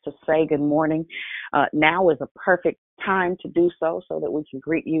chance to say good morning, now is a perfect time to do so that we can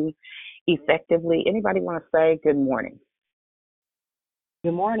greet you effectively. Anybody want to say good morning?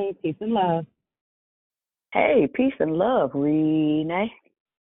 Good morning. Peace and love. Hey, peace and love, Renee.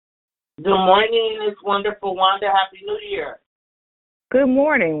 Good morning, it's wonderful Wanda. Happy New Year. Good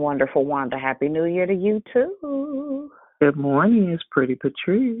morning, wonderful Wanda. Happy New Year to you, too. Good morning, it's Pretty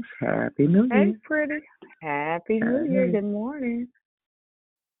Patrice. Happy New Year. Hey, Pretty. Happy New Year. Good morning.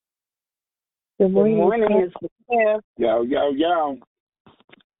 Good morning. Good morning, it's Michelle. Yo, yo, yo.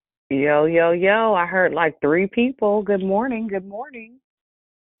 Yo, yo, yo. I heard like 3 people. Good morning. Good morning.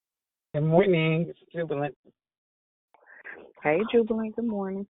 Good morning, it's Jubilant. Hey, Jubilant. Good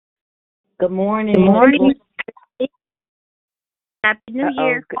morning. Good morning. Good morning. Happy New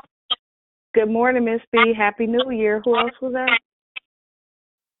Year. Good morning, Miss B. Happy New Year. Who else was that?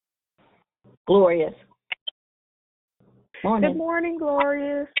 Glorious. Morning. Good morning,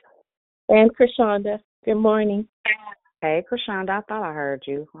 Glorious. And Krishanda. Good morning. Hey, Krishanda. I thought I heard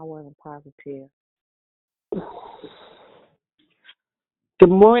you. I wasn't positive.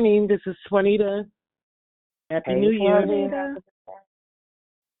 Good morning. This is Juanita. Happy New Year. Juanita.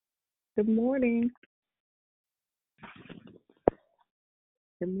 Good morning.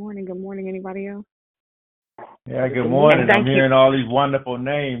 Good morning. Good morning. Anybody else? Yeah, good morning. I'm hearing all these wonderful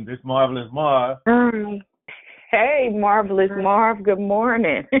names. It's Marvelous Marv. Hey, Marvelous Marv. Good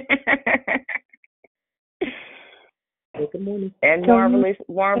morning. Good morning. And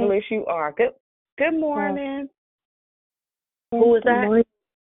marvelous you are. Good morning. Who is that?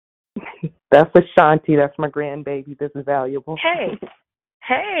 That's Ashanti. That's my grandbaby. This is valuable. Hey,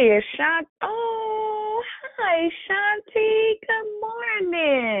 it's Shanti. Oh, hi, Shanti. Good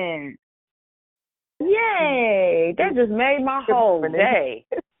morning. Yay. That just made my whole day.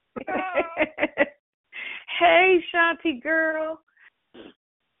 Hey, Shanti girl.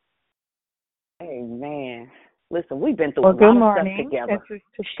 Amen. Listen, we've been through Well, a good lot of stuff morning. together. This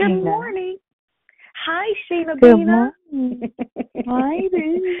is Good Sheena. morning. Hi, Sheena Good Bina. morning. Hi,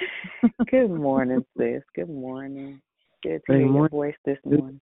 baby. Good morning, sis. Good morning. Good to Good hear your morning. voice this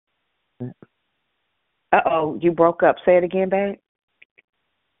morning. Uh-oh, you broke up. Say it again, babe.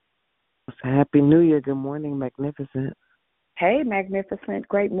 Happy New Year. Good morning, Magnificent. Hey, Magnificent.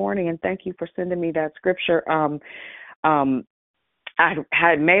 Great morning, and thank you for sending me that scripture. I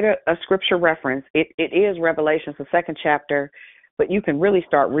had made a scripture reference. It is Revelations, the second chapter, but you can really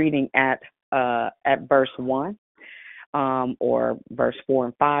start reading at verse 1 or verse 4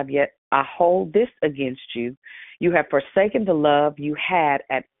 and 5. Yet I hold this against you. You have forsaken the love you had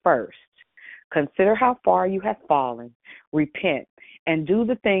at first. Consider how far you have fallen. Repent and do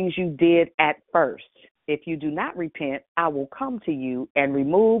the things you did at first. If you do not repent, I will come to you and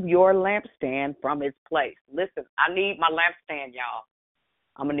remove your lampstand from its place. Listen, I need my lampstand, y'all.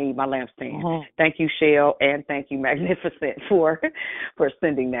 I'm going to need my lampstand. Mm-hmm. Thank you, Shell, and thank you, Magnificent, for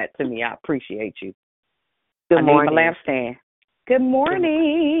sending that to me. I appreciate you. Good morning. Need my lampstand. Good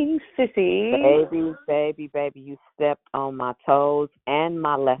morning, sissy. Baby, you stepped on my toes and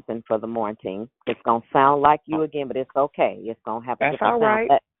my lesson for the morning. It's going to sound like you again, but it's okay. It's going to have a That's different all sound.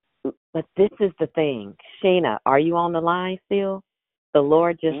 right. But this is the thing. Sheena, are you on the line still? The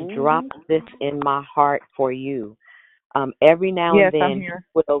Lord just dropped this in my heart for you. Every now and then, I'm here.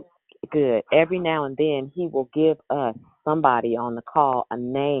 Every now and then, He will give us, somebody on the call, a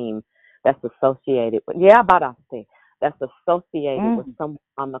name that's associated with, that's associated with someone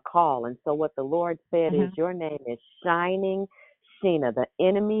on the call. And so what the Lord said is, your name is Shining Sheena. The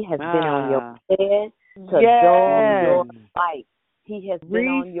enemy has been on your head to dull your light. He has been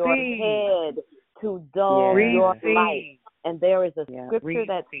on your head to dull your light. And there is a scripture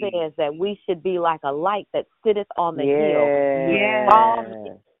that says that we should be like a light that sitteth on the hill.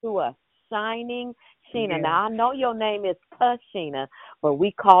 All to us, Shining Sheena. Now, I know your name is Sheena, but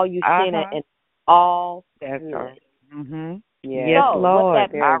we call you Sheena and all That's good. right. Mm-hmm. Yes, so Lord.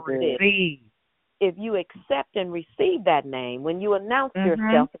 What that means is, if you accept and receive that name, when you announce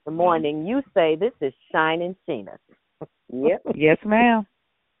yourself in the morning, you say, this is Shining Sheena. Yep. Yes, ma'am.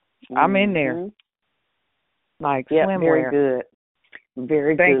 I'm in there. Like swimwear. Very good.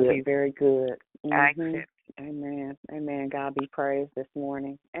 Very Thank good. you. Very good. I accept. Amen. Amen. God be praised this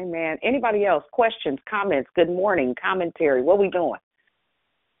morning. Amen. Anybody else? Questions, comments, good morning, commentary. What we doing?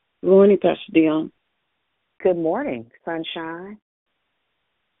 Good morning, Pastor Dionne. Good morning, sunshine.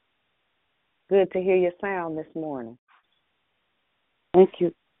 Good to hear your sound this morning. Thank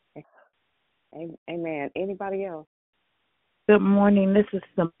you. Amen. Anybody else? Good morning. This is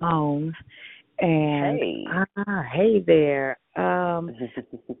Simone. And hey there. I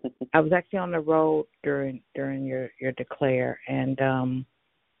was actually on the road during your declare, and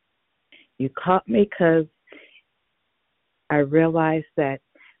you caught me because I realized that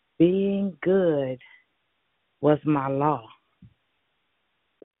being good was my law.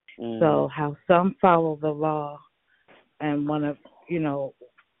 So how some follow the law and want to,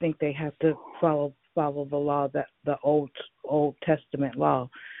 think they have to follow the law, that the Old Testament law.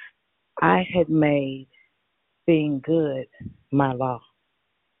 I had made being good my law,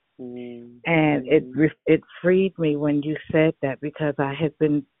 and it freed me when you said that, because I had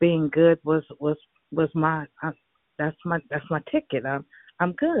been being good was my that's my ticket.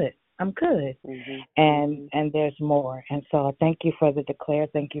 I'm good. And there's more. And so I thank you for the declare.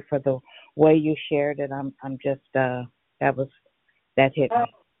 Thank you for the way you shared it. I'm just that hit me.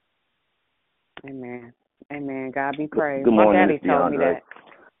 Amen. Amen. God be praised. Good morning, my daddy told me DeAndre. that.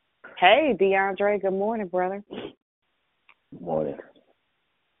 Hey, DeAndre. Good morning, brother. Good morning.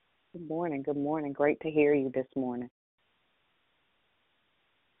 Good morning. Good morning. Great to hear you this morning.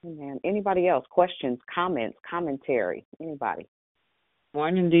 Amen. Anybody else? Questions, comments, commentary? Anybody?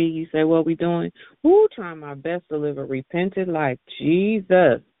 Morning, D. You say what we doing? Woo, trying my best to live a repentant life.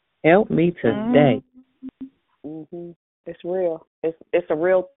 Jesus, help me today. It's real. It's a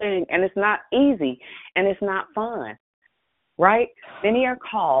real thing, and it's not easy, and it's not fun, right? Many are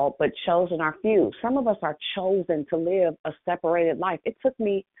called, but chosen are few. Some of us are chosen to live a separated life. It took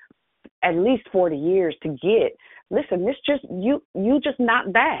me at least 40 years to get. Listen, this just you just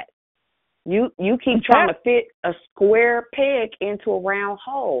not that. You keep trying to fit a square peg into a round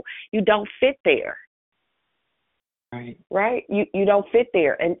hole. You don't fit there. Right? You don't fit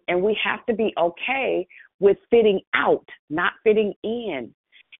there. And we have to be okay with fitting out, not fitting in.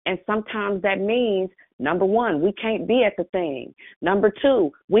 And sometimes that means, number one, we can't be at the thing. Number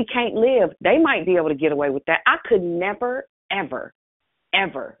two, we can't live. They might be able to get away with that. I could never, ever,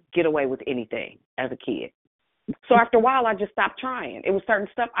 ever get away with anything as a kid. So after a while, I just stopped trying. It was certain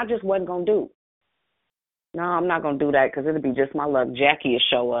stuff I just wasn't going to do. No, I'm not going to do that because it'll be just my luck. Jackie will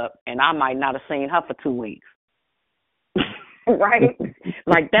show up, and I might not have seen her for 2 weeks. Right?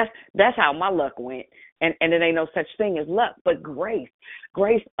 Like, that's how my luck went. And it ain't no such thing as luck, but grace.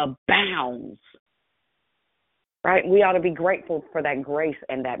 Grace abounds. Right? We ought to be grateful for that grace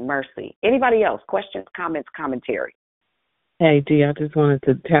and that mercy. Anybody else? Questions, comments, commentary? Hey, Dee, I just wanted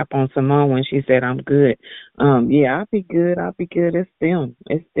to tap on Simone when she said I'm good. Yeah, I'll be good. I'll be good. It's them.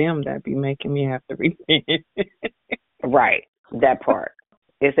 It's them that be making me have to repent. Right. That part.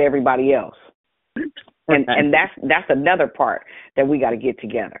 It's everybody else. And that's another part that we got to get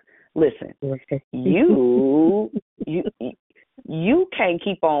together. Listen, you can't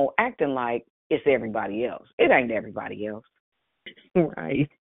keep on acting like it's everybody else. It ain't everybody else. Right.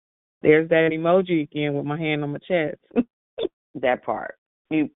 There's that emoji again with my hand on my chest. That part.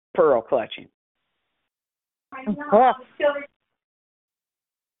 You pearl clutching.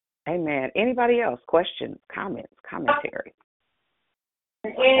 Amen. Anybody else? Questions, comments, commentary?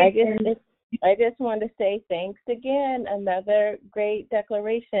 I just want to say thanks again. Another great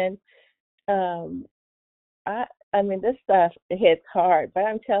declaration. I mean, this stuff hits hard, but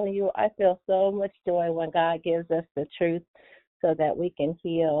I'm telling you, I feel so much joy when God gives us the truth so that we can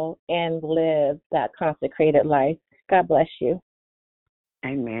heal and live that consecrated life. God bless you.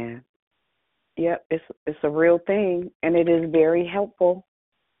 Amen. Yep, it's a real thing, and it is very helpful.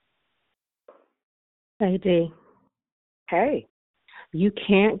 Hey, Dee. Hey. You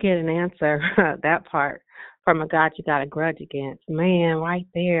can't get an answer, that part, from a God you got a grudge against. Man, right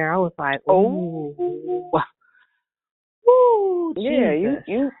there, I was like, ooh. Ooh, yeah, Jesus.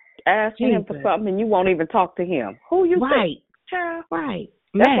 you ask him for something and you won't even talk to him. Who you think? Child? Right.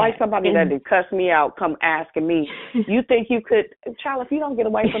 That's Man. like somebody that did cuss me out come asking me, you think you could, child, if you don't get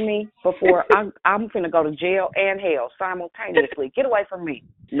away from me before, I'm finna go to jail and hell simultaneously. Get away from me.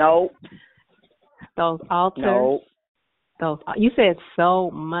 No. Those altars. No. You said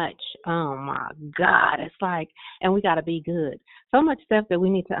so much. Oh my God. It's like, and we got to be good. So much stuff that we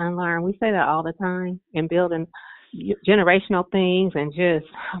need to unlearn. We say that all the time in building generational things and just,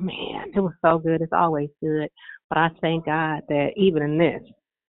 oh man, it was so good. It's always good. But I thank God that even in this,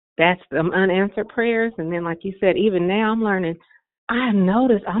 that's the unanswered prayers. And then like you said, even now I'm learning, I have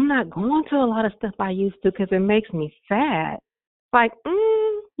noticed I'm not going to a lot of stuff I used to because it makes me sad. Like,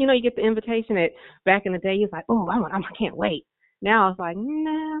 you know, you get the invitation that back in the day, you're like, oh, I can't wait. Now it's like,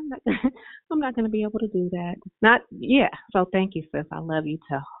 nah, I'm not going to be able to do that. So thank you, sis. I love you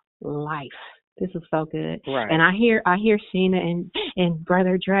to life. This is so good. Right. And I hear Sheena and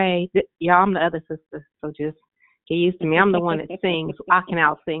Brother Dre. Y'all, I'm the other sister, so just get used to me. I'm the one that sings. I can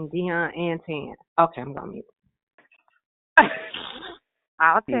out-sing Dionne and Tan. Okay, I'm going to mute.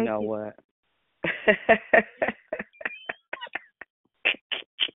 I'll take it. You know what?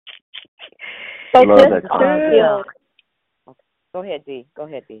 So Go ahead, Dee.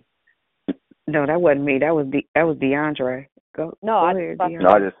 No, that wasn't me. That was DeAndre. Go ahead, DeAndre.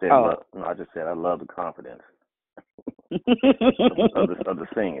 No, I just said I love the confidence of the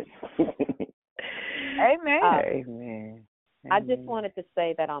singing. Amen. Amen. I just wanted to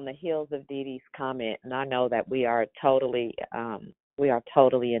say that on the heels of Dee Dee's comment, and I know that we are totally in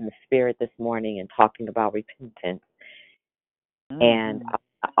the spirit this morning and talking about repentance. And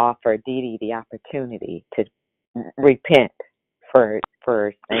I offer Dee Dee the opportunity to repent for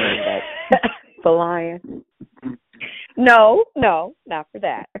saying that. For lying? No, not for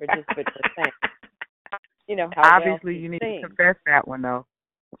that. For saying. You know how obviously you need to confess that one though.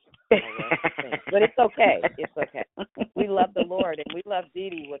 But it's okay. It's okay. We love the Lord and we love Dee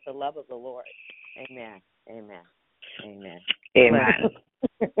Dee with the love of the Lord. Amen.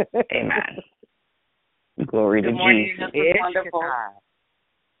 Glory to Jesus. This is wonderful.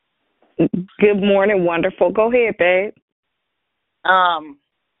 Good morning, wonderful. Go ahead, babe.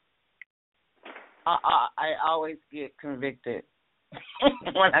 I always get convicted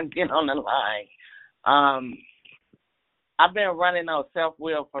when I get on the line. I've been running on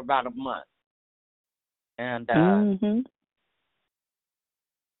self-will for about a month. And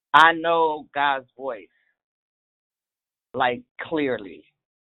I know God's voice, like, clearly.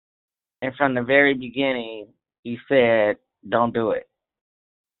 And from the very beginning, he said, don't do it.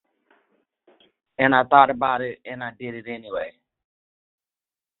 And I thought about it, and I did it anyway.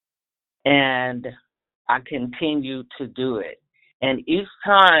 And I continue to do it. And each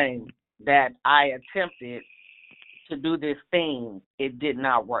time that I attempted to do this thing, it did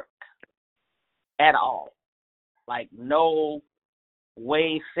not work at all. Like, no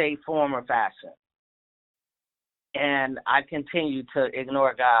way, shape, form, or fashion. And I continue to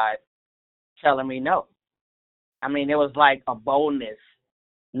ignore God telling me no. I mean, it was like a boldness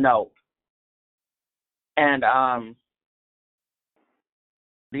no. And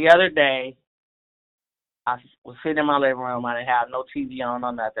the other day, I was sitting in my living room. I didn't have no TV on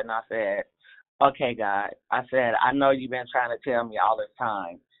or nothing. I said, okay, God. I said, I know you've been trying to tell me all this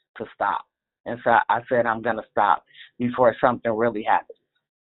time to stop. And so I said, I'm going to stop before something really happens.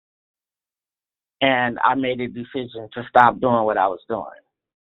 And I made a decision to stop doing what I was doing.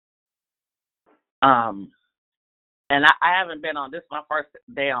 And I haven't been on, this is my first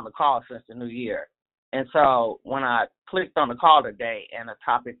day on the call since the new year. And so when I clicked on the call today and the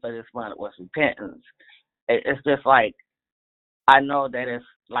topic for this month was repentance, it's just like, I know that it's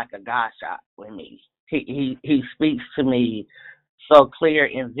like a God shot with me. He speaks to me so clear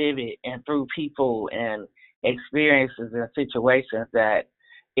and vivid and through people and experiences and situations that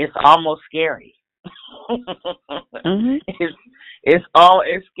it's almost scary. Mm-hmm. It's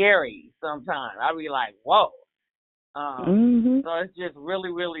scary sometimes. I be like, whoa. So it's just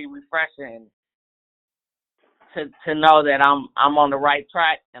really, really refreshing to know that I'm on the right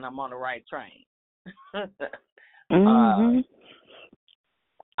track and I'm on the right train.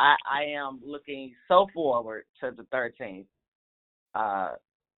 I am looking so forward to the 13th,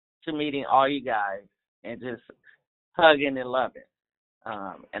 to meeting all you guys and just hugging and loving.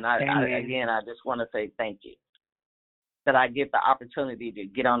 And I just want to say thank you that I get the opportunity to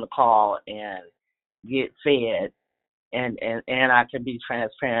get on the call and get fed, and I can be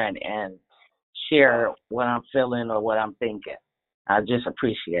transparent and share what I'm feeling or what I'm thinking. I just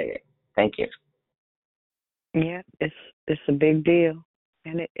appreciate it. Thank you. Yeah, it's a big deal,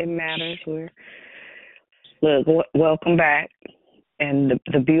 and it matters. Welcome back. And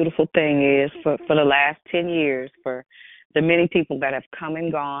the beautiful thing is, for the last 10 years, for the many people that have come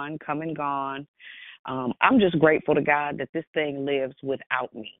and gone, I'm just grateful to God that this thing lives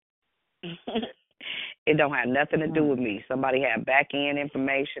without me. It don't have nothing to do with me. Somebody had back end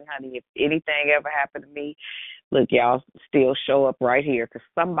information, honey. If anything ever happened to me, look, y'all still show up right here because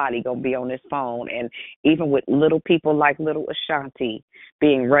somebody going to be on this phone. And even with little people like little Ashanti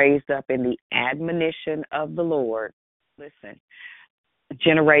being raised up in the admonition of the Lord, listen,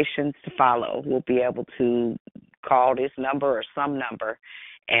 generations to follow will be able to call this number or some number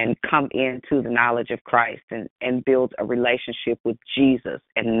and come into the knowledge of Christ and build a relationship with Jesus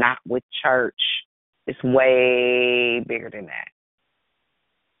and not with church. It's way bigger than that.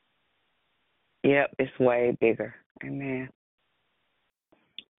 Yep, it's way bigger. Amen.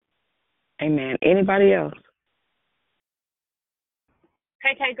 Amen. Anybody else?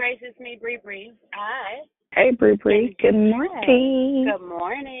 Hey, Grace, it's me, Bree. Hi. Hey, Bree. Good morning. Good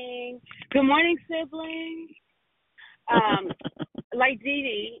morning. Good morning, siblings. Like Dee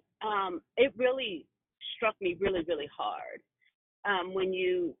Dee, it really struck me really, really hard when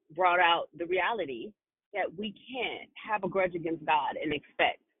you brought out the reality that we can't have a grudge against God and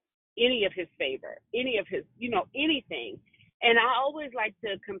expect any of his favor, any of his, anything. And I always like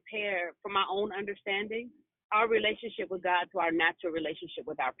to compare, from my own understanding, our relationship with God to our natural relationship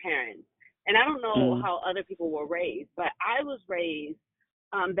with our parents. And I don't know how other people were raised, but I was raised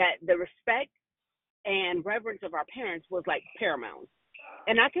that the respect and reverence of our parents was like paramount.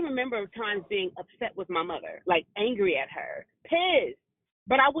 And I can remember times being upset with my mother, like angry at her, pissed,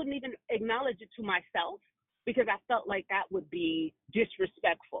 but I wouldn't even acknowledge it to myself because I felt like that would be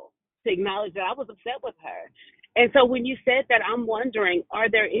disrespectful to acknowledge that I was upset with her. And so when you said that, I'm wondering, are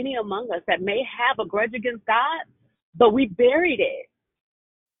there any among us that may have a grudge against God, but we buried it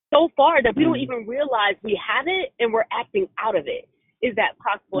so far that we don't even realize we have it and we're acting out of it? Is that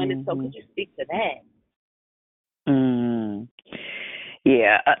possible? And if so, could you speak to that?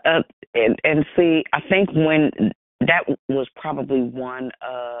 Yeah, and see, I think when that was probably one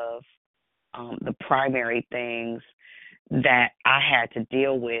of the primary things that I had to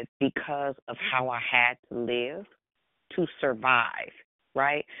deal with because of how I had to live to survive,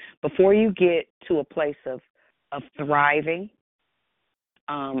 right? Before you get to a place of thriving,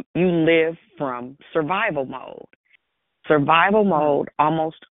 you live from survival mode. Survival mode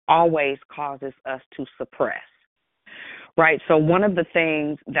almost always causes us to suppress, right? So one of the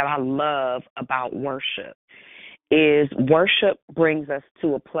things that I love about worship is worship brings us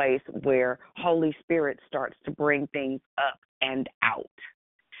to a place where Holy Spirit starts to bring things up and out,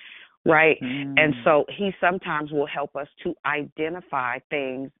 right? And so he sometimes will help us to identify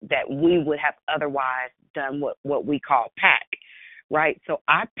things that we would have otherwise done what we call pack, right? So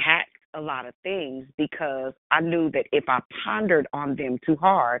I packed a lot of things because I knew that if I pondered on them too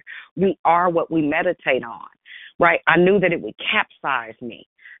hard, we are what we meditate on, right? I knew that it would capsize me.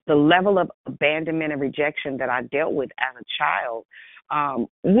 The level of abandonment and rejection that I dealt with as a child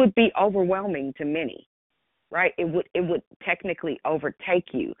would be overwhelming to many. right? It would technically overtake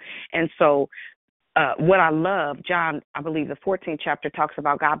you. And so what I love, John, I believe the 14th chapter talks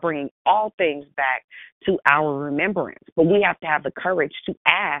about God bringing all things back to our remembrance. But we have to have the courage to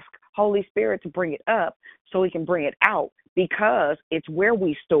ask Holy Spirit to bring it up so he can bring it out, because it's where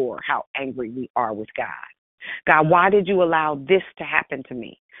we store how angry we are with God. God, why did you allow this to happen to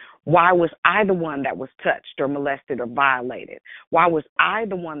me? Why was I the one that was touched or molested or violated? Why was I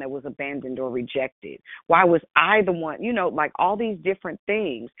the one that was abandoned or rejected? Why was I the one, like all these different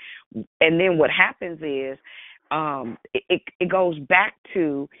things. And then what happens is it goes back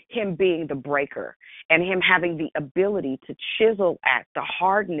to him being the breaker and him having the ability to chisel at the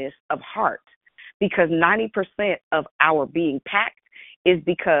hardness of heart, because 90% of our being packed is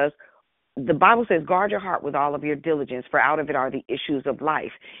because the Bible says, guard your heart with all of your diligence, for out of it are the issues of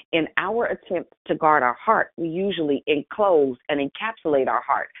life. In our attempt to guard our heart, we usually enclose and encapsulate our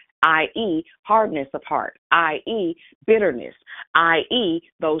heart, i.e. hardness of heart, i.e. bitterness, i.e.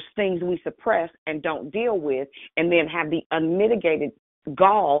 those things we suppress and don't deal with, and then have the unmitigated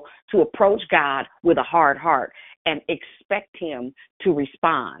gall to approach God with a hard heart and expect him to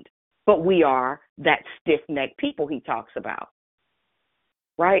respond. But we are that stiff-necked people he talks about.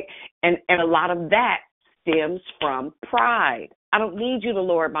 Right? And a lot of that stems from pride. I don't need you to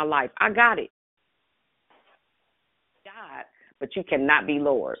Lord my life. I got it. God, but you cannot be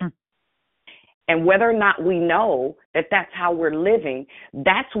Lord. And whether or not we know that that's how we're living,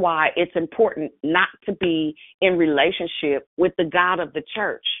 that's why it's important not to be in relationship with the God of the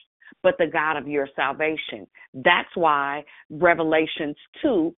church, but the God of your salvation. That's why Revelations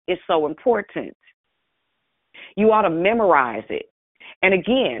 2 is so important. You ought to memorize it. And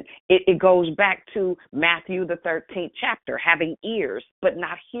again, it goes back to Matthew, the 13th chapter, having ears but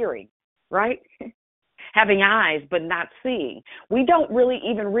not hearing, right? Having eyes but not seeing. We don't really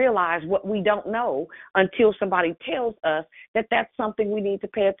even realize what we don't know until somebody tells us that that's something we need to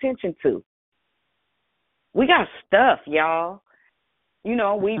pay attention to. We got stuff, y'all.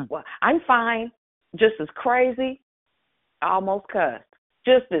 I'm fine, just as crazy, I almost cussed,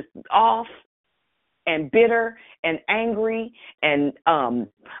 just as off and bitter and angry and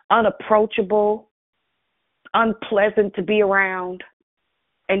unapproachable, unpleasant to be around,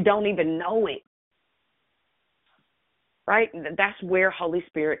 and don't even know it. Right? That's where Holy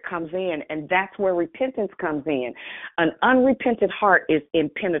Spirit comes in, and that's where repentance comes in. An unrepentant heart is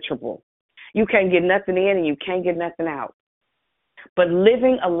impenetrable. You can't get nothing in and you can't get nothing out. But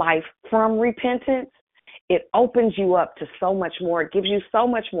living a life from repentance, it opens you up to so much more. It gives you so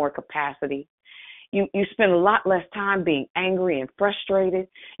much more capacity. You spend a lot less time being angry and frustrated.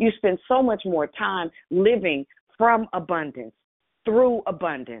 You spend so much more time living from abundance, through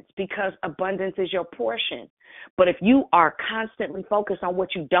abundance, because abundance is your portion. But if you are constantly focused on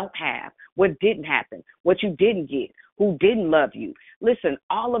what you don't have, what didn't happen, what you didn't get, who didn't love you, listen,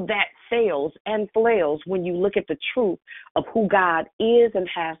 all of that fails and flails when you look at the truth of who God is and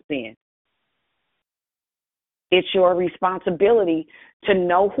has been. It's your responsibility to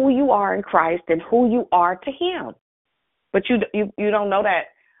know who you are in Christ and who you are to him. But you don't know that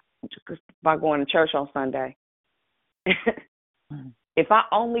just by going to church on Sunday. If I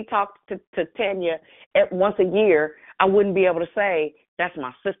only talked to Tanya once a year, I wouldn't be able to say, that's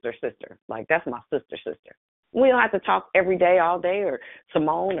my sister. Like, that's my sister. We don't have to talk every day, all day, or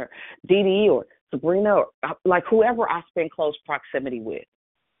Simone or Dee Dee or Sabrina or like whoever I spend close proximity with.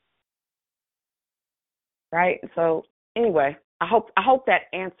 Right? So anyway, I hope that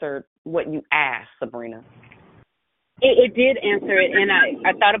answered what you asked, Sabrina. It did answer it, and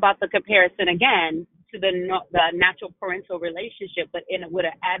I thought about the comparison again to the natural parental relationship, but with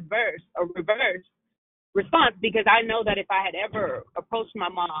an adverse or reverse response, because I know that if I had ever approached my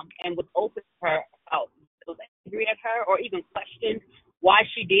mom and was open to her about was angry at her or even questioned why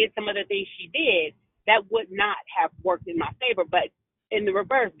she did some of the things she did, that would not have worked in my favor. But in the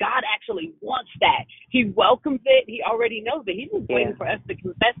reverse, God actually wants that. He welcomes it. He already knows it. He's just waiting for us to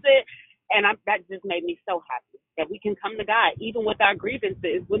confess it. And that just made me so happy that we can come to God even with our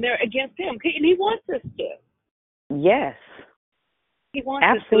grievances when they're against him. And he wants us to. Yes. He wants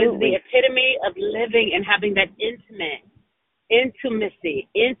Absolutely. us to. It's the epitome of living and having that intimacy,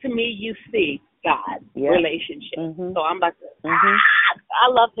 into me you see, God, relationship. Mm-hmm. So I'm about to, I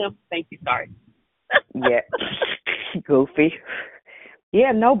love him. Thank you, sorry. Yeah, goofy.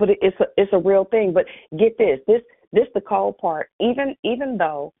 Yeah, no, but it's a real thing. But get this the cold part. Even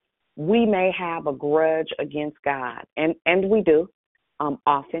though we may have a grudge against God, and we do,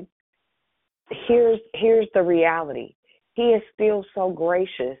 often. Here's the reality. He is still so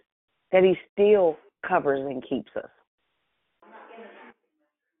gracious that he still covers and keeps us.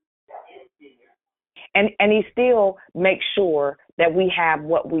 And he still makes sure that we have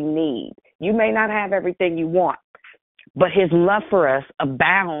what we need. You may not have everything you want, but his love for us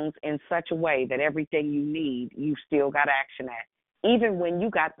abounds in such a way that everything you need, you still got action at, even when you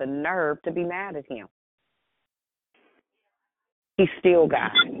got the nerve to be mad at him. He's still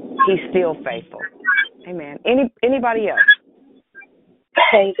God. He's still faithful. Amen. Anybody else?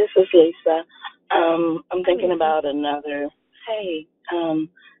 Hey, this is Lisa. I'm thinking about another. Hey,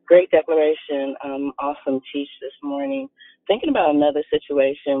 great declaration. Awesome teach this morning. Thinking about another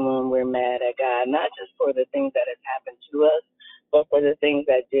situation when we're mad at God, not just for the things that have happened to us, but for the things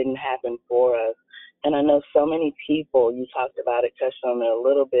that didn't happen for us. And I know so many people, you talked about it, touched on it a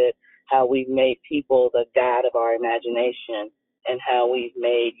little bit, how we've made people the God of our imagination, and how we've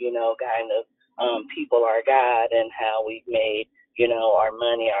made, kind of people our God, and how we've made our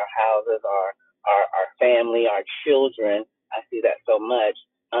money, our houses, our family, our children. I see that so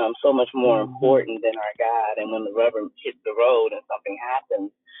much more important than our God. And when the rubber hits the road and something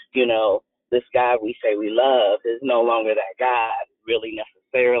happens, this God we say we love is no longer that God really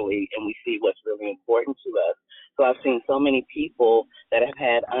necessarily, and we see what's really important to us. So I've seen so many people that have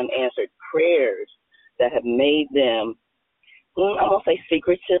had unanswered prayers that have made them, I won't say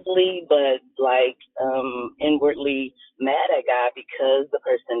secretively, but inwardly mad at God because the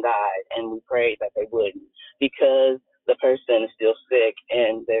person died and we prayed that they wouldn't, because the person is still sick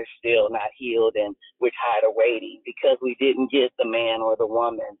and they're still not healed and we're tired of waiting, because we didn't get the man or the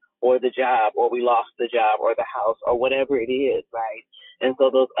woman or the job, or we lost the job or the house or whatever it is, right? And so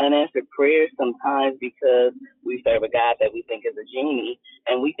those unanswered prayers sometimes, because we serve a God that we think is a genie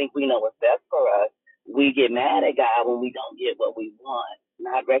and we think we know what's best for us, we get mad at God when we don't get what we want,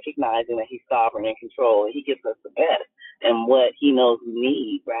 not recognizing that he's sovereign and control, and he gives us the best and what he knows we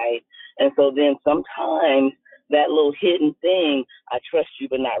need, right? And so then sometimes that little hidden thing, I trust you,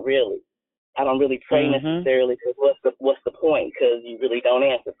 but not really. I don't really pray necessarily, because what's the point? Because you really don't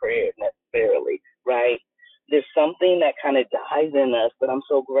answer prayers necessarily, right? There's something that kind of dies in us, but I'm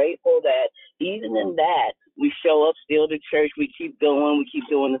so grateful that even in that, we show up still to church, we keep going, we keep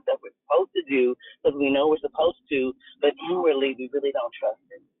doing the stuff we're supposed to do because we know we're supposed to, but inwardly we really don't trust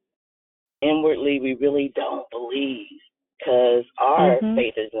him. Inwardly we really don't believe, because our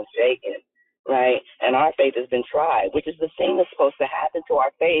faith has been shaken, right? And our faith has been tried, which is the thing that's supposed to happen to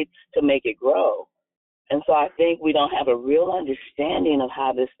our faith to make it grow. And so I think we don't have a real understanding of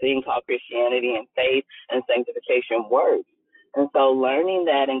how this thing called Christianity and faith and sanctification works. And so learning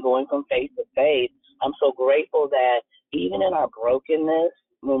that and going from faith to faith, I'm so grateful that even in our brokenness,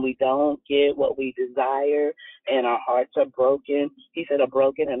 when we don't get what we desire and our hearts are broken, he said a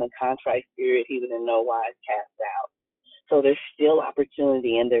broken and a contrite spirit he would in no wise cast out. So there's still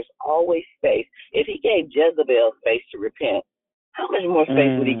opportunity and there's always space. If he gave Jezebel space to repent, how much more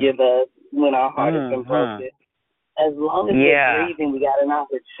space would he give us when our heart has been broken? As long as we're breathing, we got an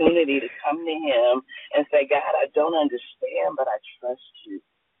opportunity to come to him and say, God, I don't understand, but I trust you.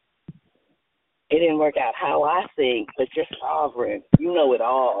 It didn't work out how I think, but you're sovereign. You know it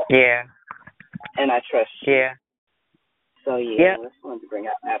all. Yeah. And I trust you. Yeah. So, I just wanted to bring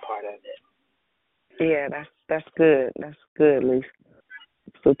out that part of it. Yeah, that's good. That's good, Lisa.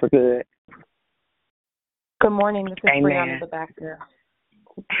 Super good. Good morning. This is Amen. Brianna the Backer.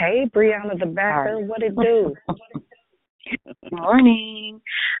 Hey, Brianna the Backer. What it do? Good morning.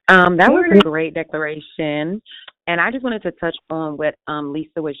 That was a great declaration. And I just wanted to touch on what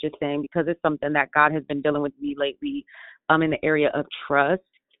Lisa was just saying, because it's something that God has been dealing with me lately in the area of trust.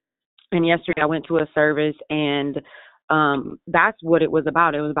 And yesterday I went to a service, and that's what it was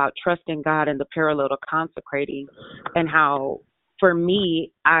about. It was about trusting God and the parallel to consecrating, and how, for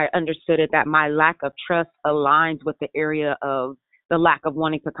me, I understood it that my lack of trust aligns with the area of the lack of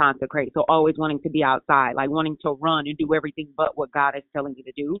wanting to consecrate. So always wanting to be outside, like wanting to run and do everything but what God is telling you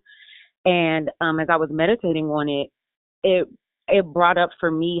to do. And as I was meditating on it, it brought up for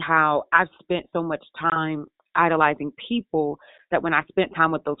me how I've spent so much time idolizing people that when I spent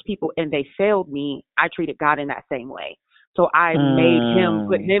time with those people and they failed me, I treated God in that same way. So I made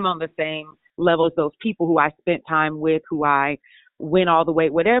put him on the same level as those people who I spent time with, who I went all the way,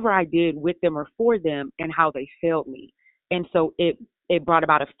 whatever I did with them or for them, and how they failed me. And so it brought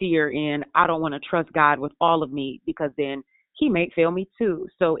about a fear in, I don't want to trust God with all of me, because then he may fail me too.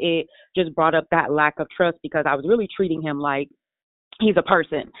 So it just brought up that lack of trust, because I was really treating him like he's a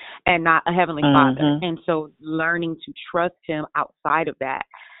person and not a heavenly father. And so learning to trust him outside of that.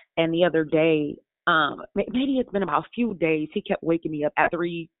 And the other day, maybe it's been about a few days, he kept waking me up at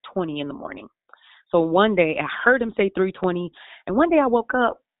 3:20 in the morning. So one day I heard him say 3:20, and one day I woke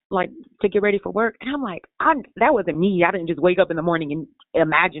up like to get ready for work. And I'm like, that wasn't me. I didn't just wake up in the morning and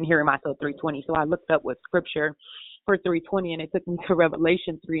imagine hearing myself 3:20. So I looked up what scripture for 3:20, and it took me to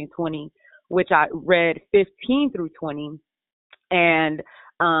Revelation 3:20, which I read 15 through 20. And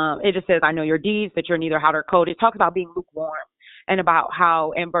it just says, I know your deeds, that you're neither hot or cold. It talks about being lukewarm, and about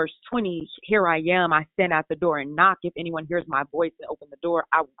how in verse 20, here I am, I stand at the door and knock. If anyone hears my voice and open the door,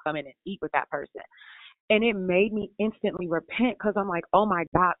 I will come in and eat with that person. And it made me instantly repent, because I'm like, oh my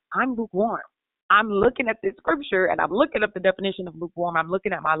God, I'm lukewarm. I'm looking at this scripture and I'm looking up the definition of lukewarm. I'm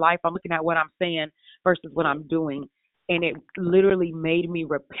looking at my life. I'm looking at what I'm saying versus what I'm doing. And it literally made me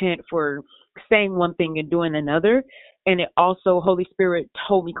repent for saying one thing and doing another. And it also, Holy Spirit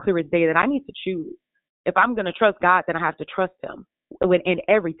told me clear as day that I need to choose. If I'm going to trust God, then I have to trust him in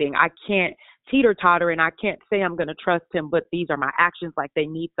everything. I can't teeter-totter, and I can't say I'm going to trust him, but these are my actions, like they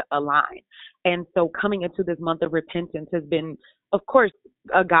need to align. And so coming into this month of repentance has been, of course,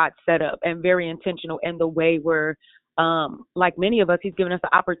 a God setup and very intentional in the way where, like many of us, he's given us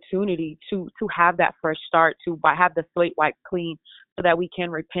the opportunity to have that fresh start, to have the slate wiped clean so that we can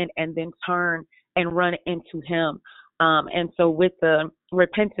repent and then turn and run into him. And so with the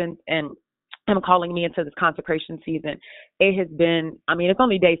repentance and him calling me into this consecration season, it has been, I mean, it's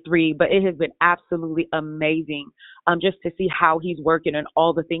only day 3, but it has been absolutely amazing just to see how he's working and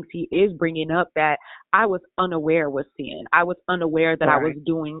all the things he is bringing up that I was unaware was sin. I was unaware that I was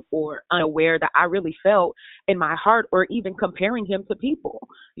doing, or unaware that I really felt in my heart, or even comparing him to people,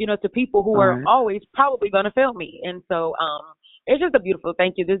 to people who are always probably going to fail me. And so it's just a beautiful,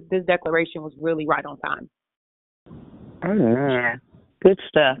 thank you. This declaration was really right on time. Amen. Good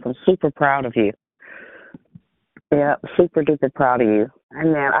stuff. I'm super proud of you. Yeah, super duper proud of you. And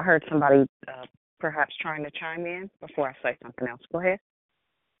then I heard somebody perhaps trying to chime in before I say something else. Go ahead.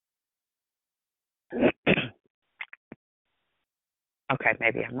 Okay,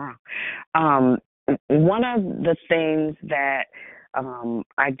 maybe I'm wrong. One of the things that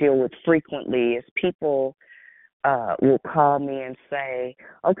I deal with frequently is people will call me and say,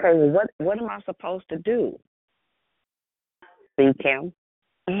 okay, well, what am I supposed to do? Seek him.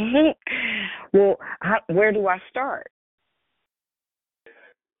 Well, where do I start?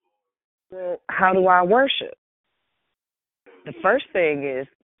 Well, how do I worship? The first thing is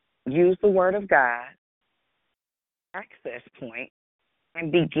use the Word of God, access point,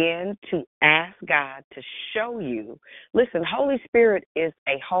 and begin to ask God to show you. Listen, Holy Spirit is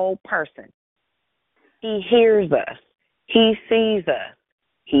a whole person. He hears us. He sees us.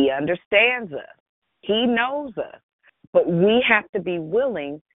 He understands us. He knows us. But we have to be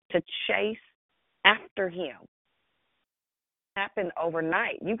willing to chase after him. Happen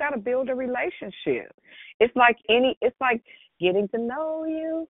overnight. You got to build a relationship. It's like getting to know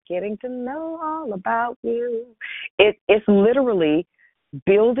you, getting to know all about you. It's literally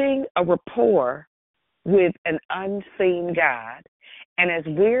building a rapport with an unseen God. And as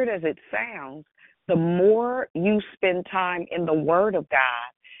weird as it sounds, the more you spend time in the Word of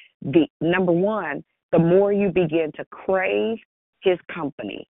God, number one, the more you begin to crave his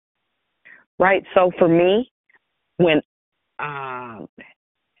company, right? So for me, when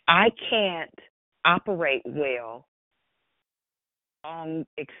I can't operate well on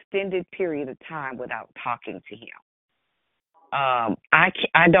extended period of time without talking to him.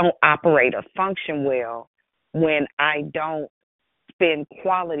 I don't operate or function well when I don't spend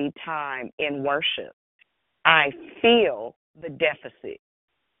quality time in worship. I feel the deficit.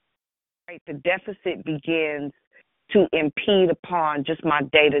 Right? The deficit begins to impede upon just my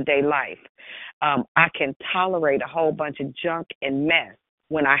day-to-day life. I can tolerate a whole bunch of junk and mess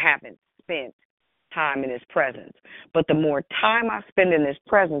when I haven't spent time in his presence. But the more time I spend in his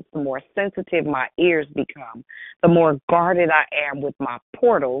presence, the more sensitive my ears become, the more guarded I am with my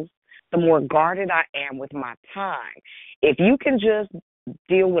portals, the more guarded I am with my time. If you can just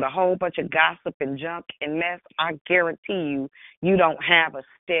deal with a whole bunch of gossip and junk and mess, I guarantee you don't have a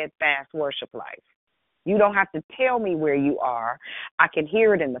steadfast worship life. You don't have to tell me where you are. I can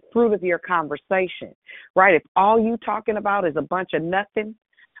hear it in the fruit of your conversation, right? If all you talking about is a bunch of nothing,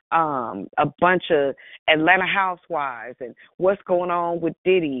 a bunch of Atlanta Housewives and what's going on with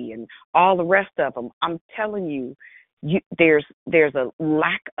Diddy and all the rest of them, I'm telling you, there's a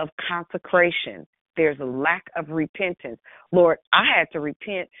lack of consecration. There's a lack of repentance. Lord, I had to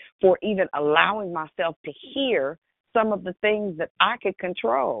repent for even allowing myself to hear some of the things that I could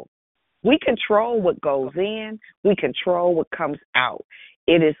control. We control what goes in. We control what comes out.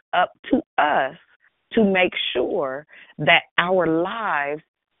 It is up to us to make sure that our lives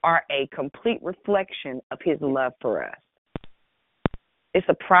are a complete reflection of his love for us. It's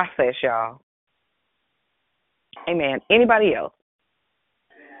a process, y'all. Amen. Anybody else?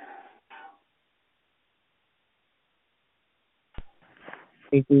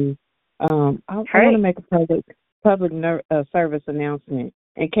 Vicky. I want to Hey. make a service announcement.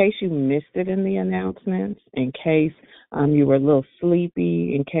 In case you missed it in the announcements, in case you were a little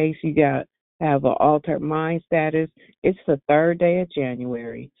sleepy, in case you have an altered mind status, it's the third day of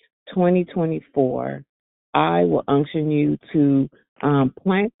January, 2024. I will unction you to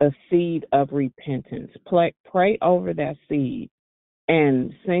plant a seed of repentance. Pray over that seed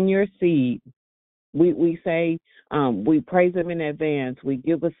and send your seed. We say we praise him in advance. We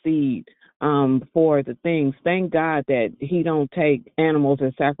give a seed for the things. Thank God that he don't take animals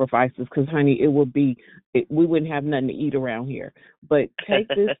as sacrifices, because honey, we wouldn't have nothing to eat around here. But take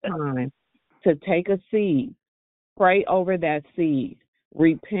this time to take a seed, pray over that seed,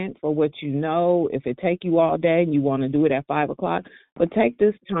 repent for what you know. If it take you all day and you want to do it at 5:00, but take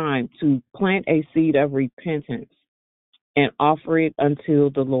this time to plant a seed of repentance and offer it unto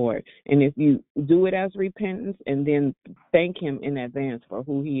the Lord. And if you do it as repentance, and then thank him in advance for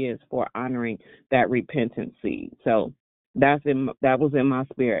who he is for honoring that repentance seed. So that was in my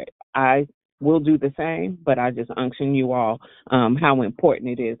spirit. I will do the same, but I just unction you all how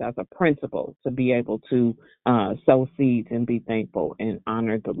important it is as a principle to be able to sow seeds and be thankful and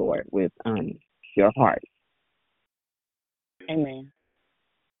honor the Lord with your heart. Amen.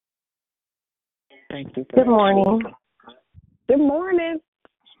 Thank you. Good morning. Good morning.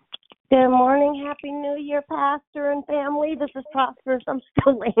 Good morning. Happy New Year, Pastor and family. This is Prosperous. I'm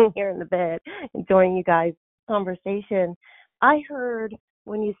still laying here in the bed enjoying you guys' conversation. I heard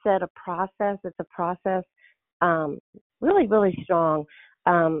when you said a process, it's a process, really, really strong.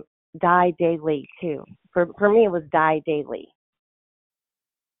 Die daily, too. For me, it was die daily.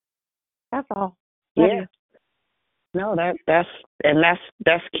 That's all. Yeah. No, that's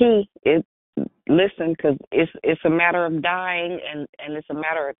key. Listen, because it's a matter of dying, and it's a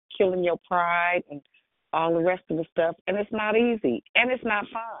matter of killing your pride and all the rest of the stuff, and it's not easy, and it's not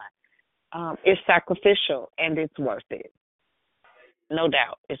fun. It's sacrificial, and it's worth it. No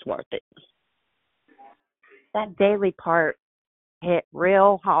doubt, it's worth it. That daily part hit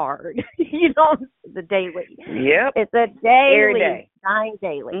real hard. The daily. Yep. It's a daily. Every day. Dying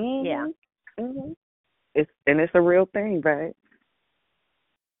daily. Mm-hmm. Yeah. Mm-hmm. It's a real thing, babe.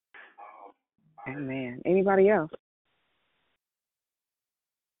 Amen. Anybody else?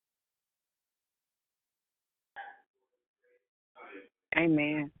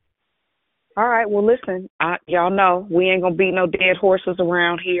 Amen. All right. Well, listen, y'all know we ain't going to beat no dead horses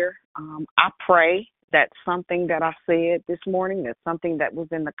around here. I pray that something that I said this morning, that something that was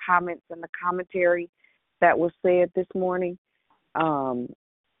in the comments and the commentary that was said this morning,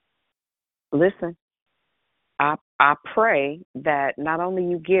 listen, I pray that not only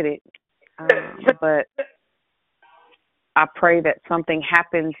you get it, but I pray that something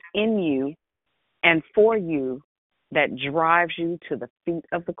happens in you and for you that drives you to the feet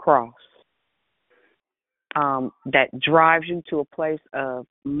of the cross, that drives you to a place of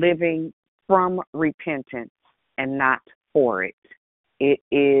living from repentance and not for it. It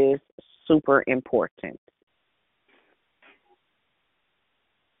is super important.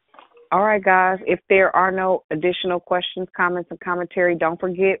 All right, guys, if there are no additional questions, comments, and commentary, don't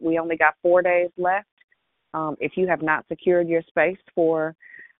forget we only got 4 days left. If you have not secured your space for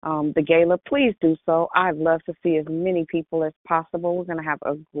the gala, please do so. I'd love to see as many people as possible. We're going to have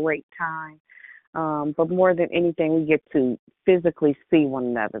a great time. But more than anything, we get to physically see one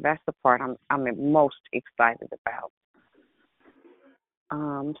another. That's the part I'm most excited about.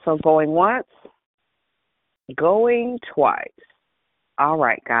 So going once, going twice. All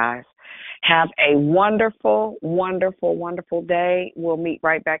right, guys. Have a wonderful, wonderful, wonderful day. We'll meet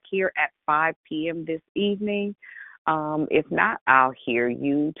right back here at 5 p.m. this evening. If not, I'll hear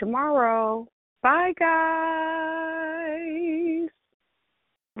you tomorrow. Bye, guys.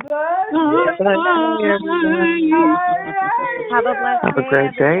 Have a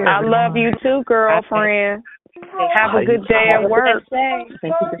great day. I love you too, girlfriend. Have a good day at work. Thank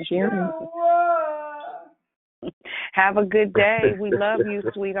you for sharing. Have a good day. We love you,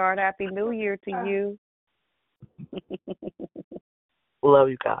 sweetheart. Happy New Year to you. Love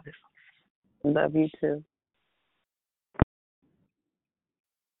you guys. Love you too.